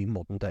what would be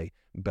modern-day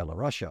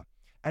Belarusia.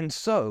 And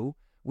so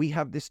we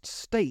have this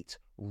state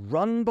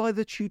run by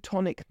the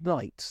Teutonic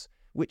Knights,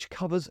 which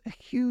covers a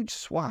huge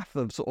swath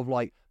of sort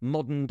of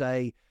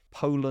modern-day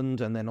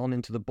Poland and then on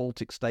into the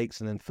Baltic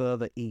states and then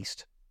further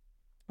east,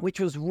 which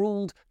was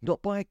ruled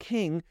not by a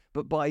king,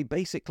 but by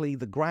basically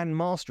the Grand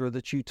Master of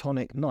the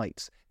Teutonic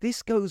Knights.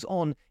 This goes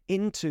on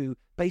into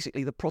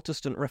basically the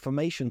Protestant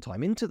Reformation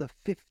time, into the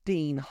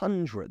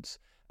 1500s.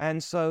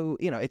 And so,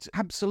 it's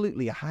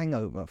absolutely a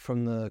hangover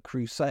from the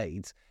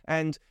Crusades.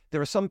 And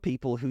there are some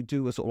people who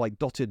do a sort of like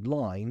dotted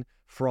line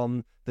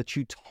from the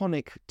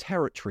Teutonic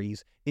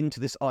territories into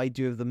this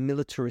idea of the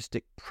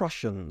militaristic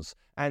Prussians.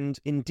 And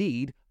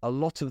indeed, a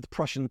lot of the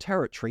Prussian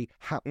territory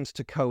happens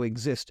to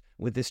coexist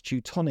with this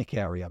Teutonic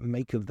area.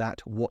 Make of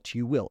that what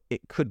you will.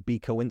 It could be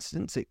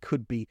coincidence. It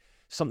could be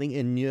something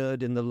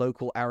inured in the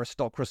local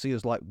aristocracy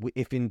as like,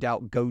 if in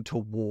doubt, go to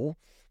war.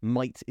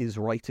 Might is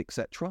right,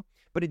 etc.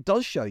 But it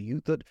does show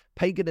you that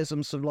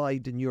paganism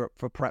survived in Europe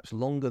for perhaps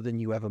longer than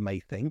you ever may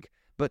think.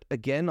 But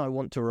again, I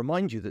want to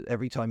remind you that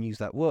every time you use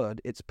that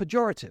word, it's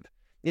pejorative.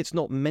 It's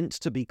not meant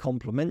to be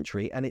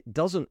complimentary, and it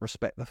doesn't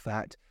respect the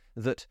fact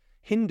that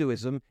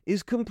Hinduism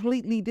is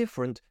completely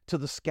different to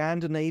the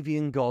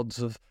Scandinavian gods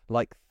of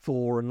like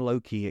Thor and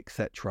Loki,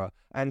 etc.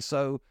 And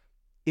so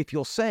if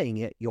you're saying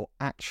it, you're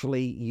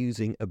actually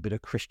using a bit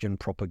of Christian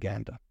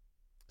propaganda.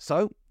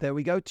 So there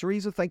we go,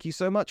 Teresa. Thank you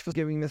so much for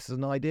giving this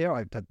an idea.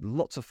 I've had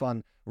lots of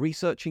fun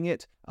researching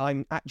it.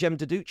 I'm at Jem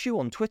Deduccio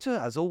on Twitter.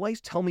 As always,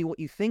 tell me what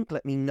you think.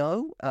 Let me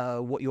know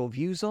what your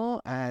views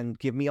are and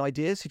give me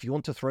ideas if you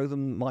want to throw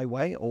them my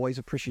way. Always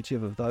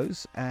appreciative of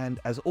those. And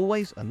as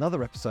always,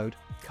 another episode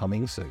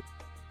coming soon.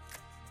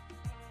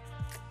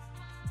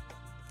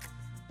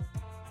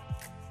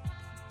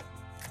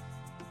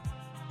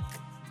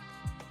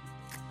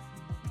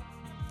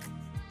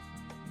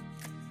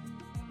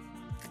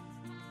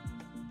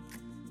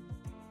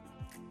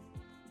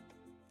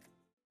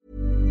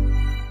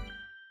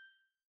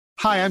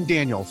 Hi, I'm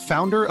Daniel,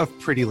 founder of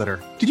Pretty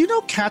Litter. Did you know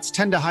cats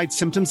tend to hide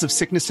symptoms of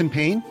sickness and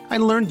pain? I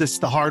learned this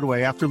the hard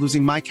way after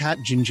losing my cat,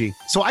 Gingy.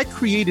 So I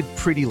created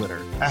Pretty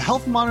Litter, a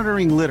health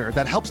monitoring litter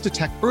that helps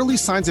detect early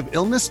signs of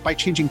illness by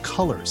changing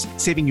colors,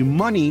 saving you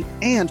money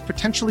and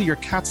potentially your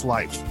cat's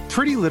life.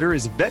 Pretty Litter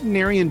is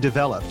veterinarian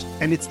developed,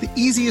 and it's the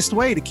easiest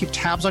way to keep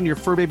tabs on your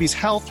fur baby's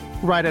health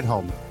right at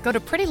home. Go to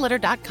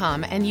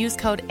prettylitter.com and use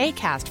code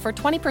ACAST for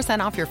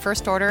 20% off your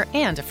first order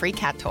and a free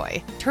cat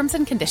toy. Terms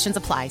and conditions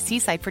apply. See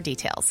site for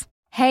details.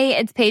 Hey,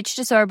 it's Paige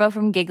DeSorbo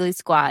from Giggly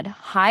Squad.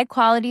 High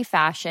quality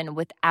fashion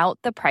without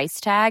the price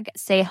tag.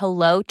 Say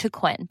hello to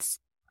Quince.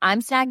 I'm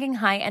snagging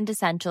high-end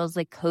essentials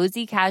like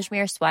cozy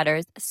cashmere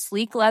sweaters,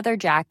 sleek leather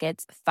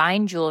jackets,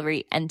 fine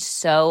jewelry, and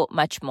so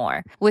much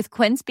more. With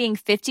Quince being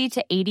 50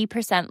 to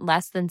 80%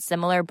 less than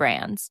similar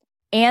brands.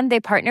 And they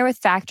partner with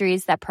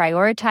factories that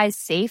prioritize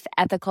safe,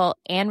 ethical,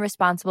 and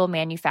responsible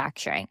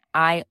manufacturing.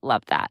 I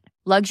love that.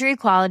 Luxury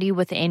quality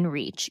within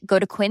reach. Go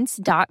to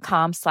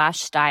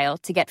quince.com/style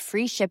to get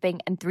free shipping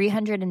and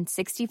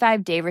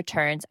 365-day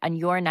returns on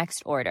your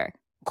next order.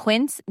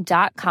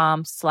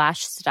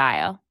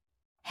 Quince.com/style.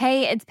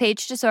 Hey, it's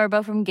Paige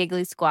DeSorbo from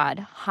Giggly Squad.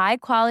 High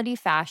quality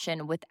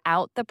fashion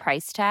without the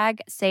price tag.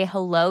 Say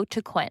hello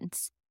to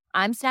Quince.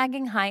 I'm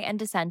snagging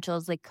high-end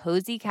essentials like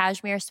cozy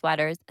cashmere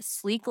sweaters,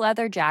 sleek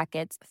leather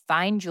jackets,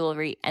 fine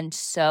jewelry, and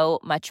so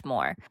much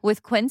more.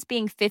 With Quince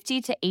being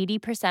 50 to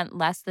 80%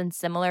 less than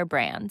similar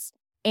brands.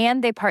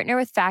 And they partner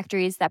with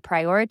factories that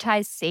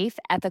prioritize safe,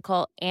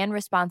 ethical, and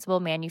responsible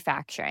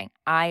manufacturing.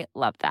 I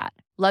love that.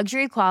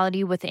 Luxury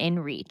quality within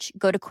reach.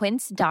 Go to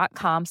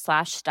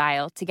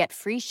quince.com/style to get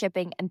free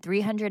shipping and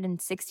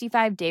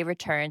 365-day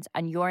returns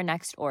on your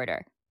next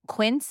order.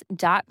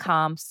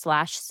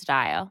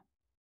 Quince.com/style.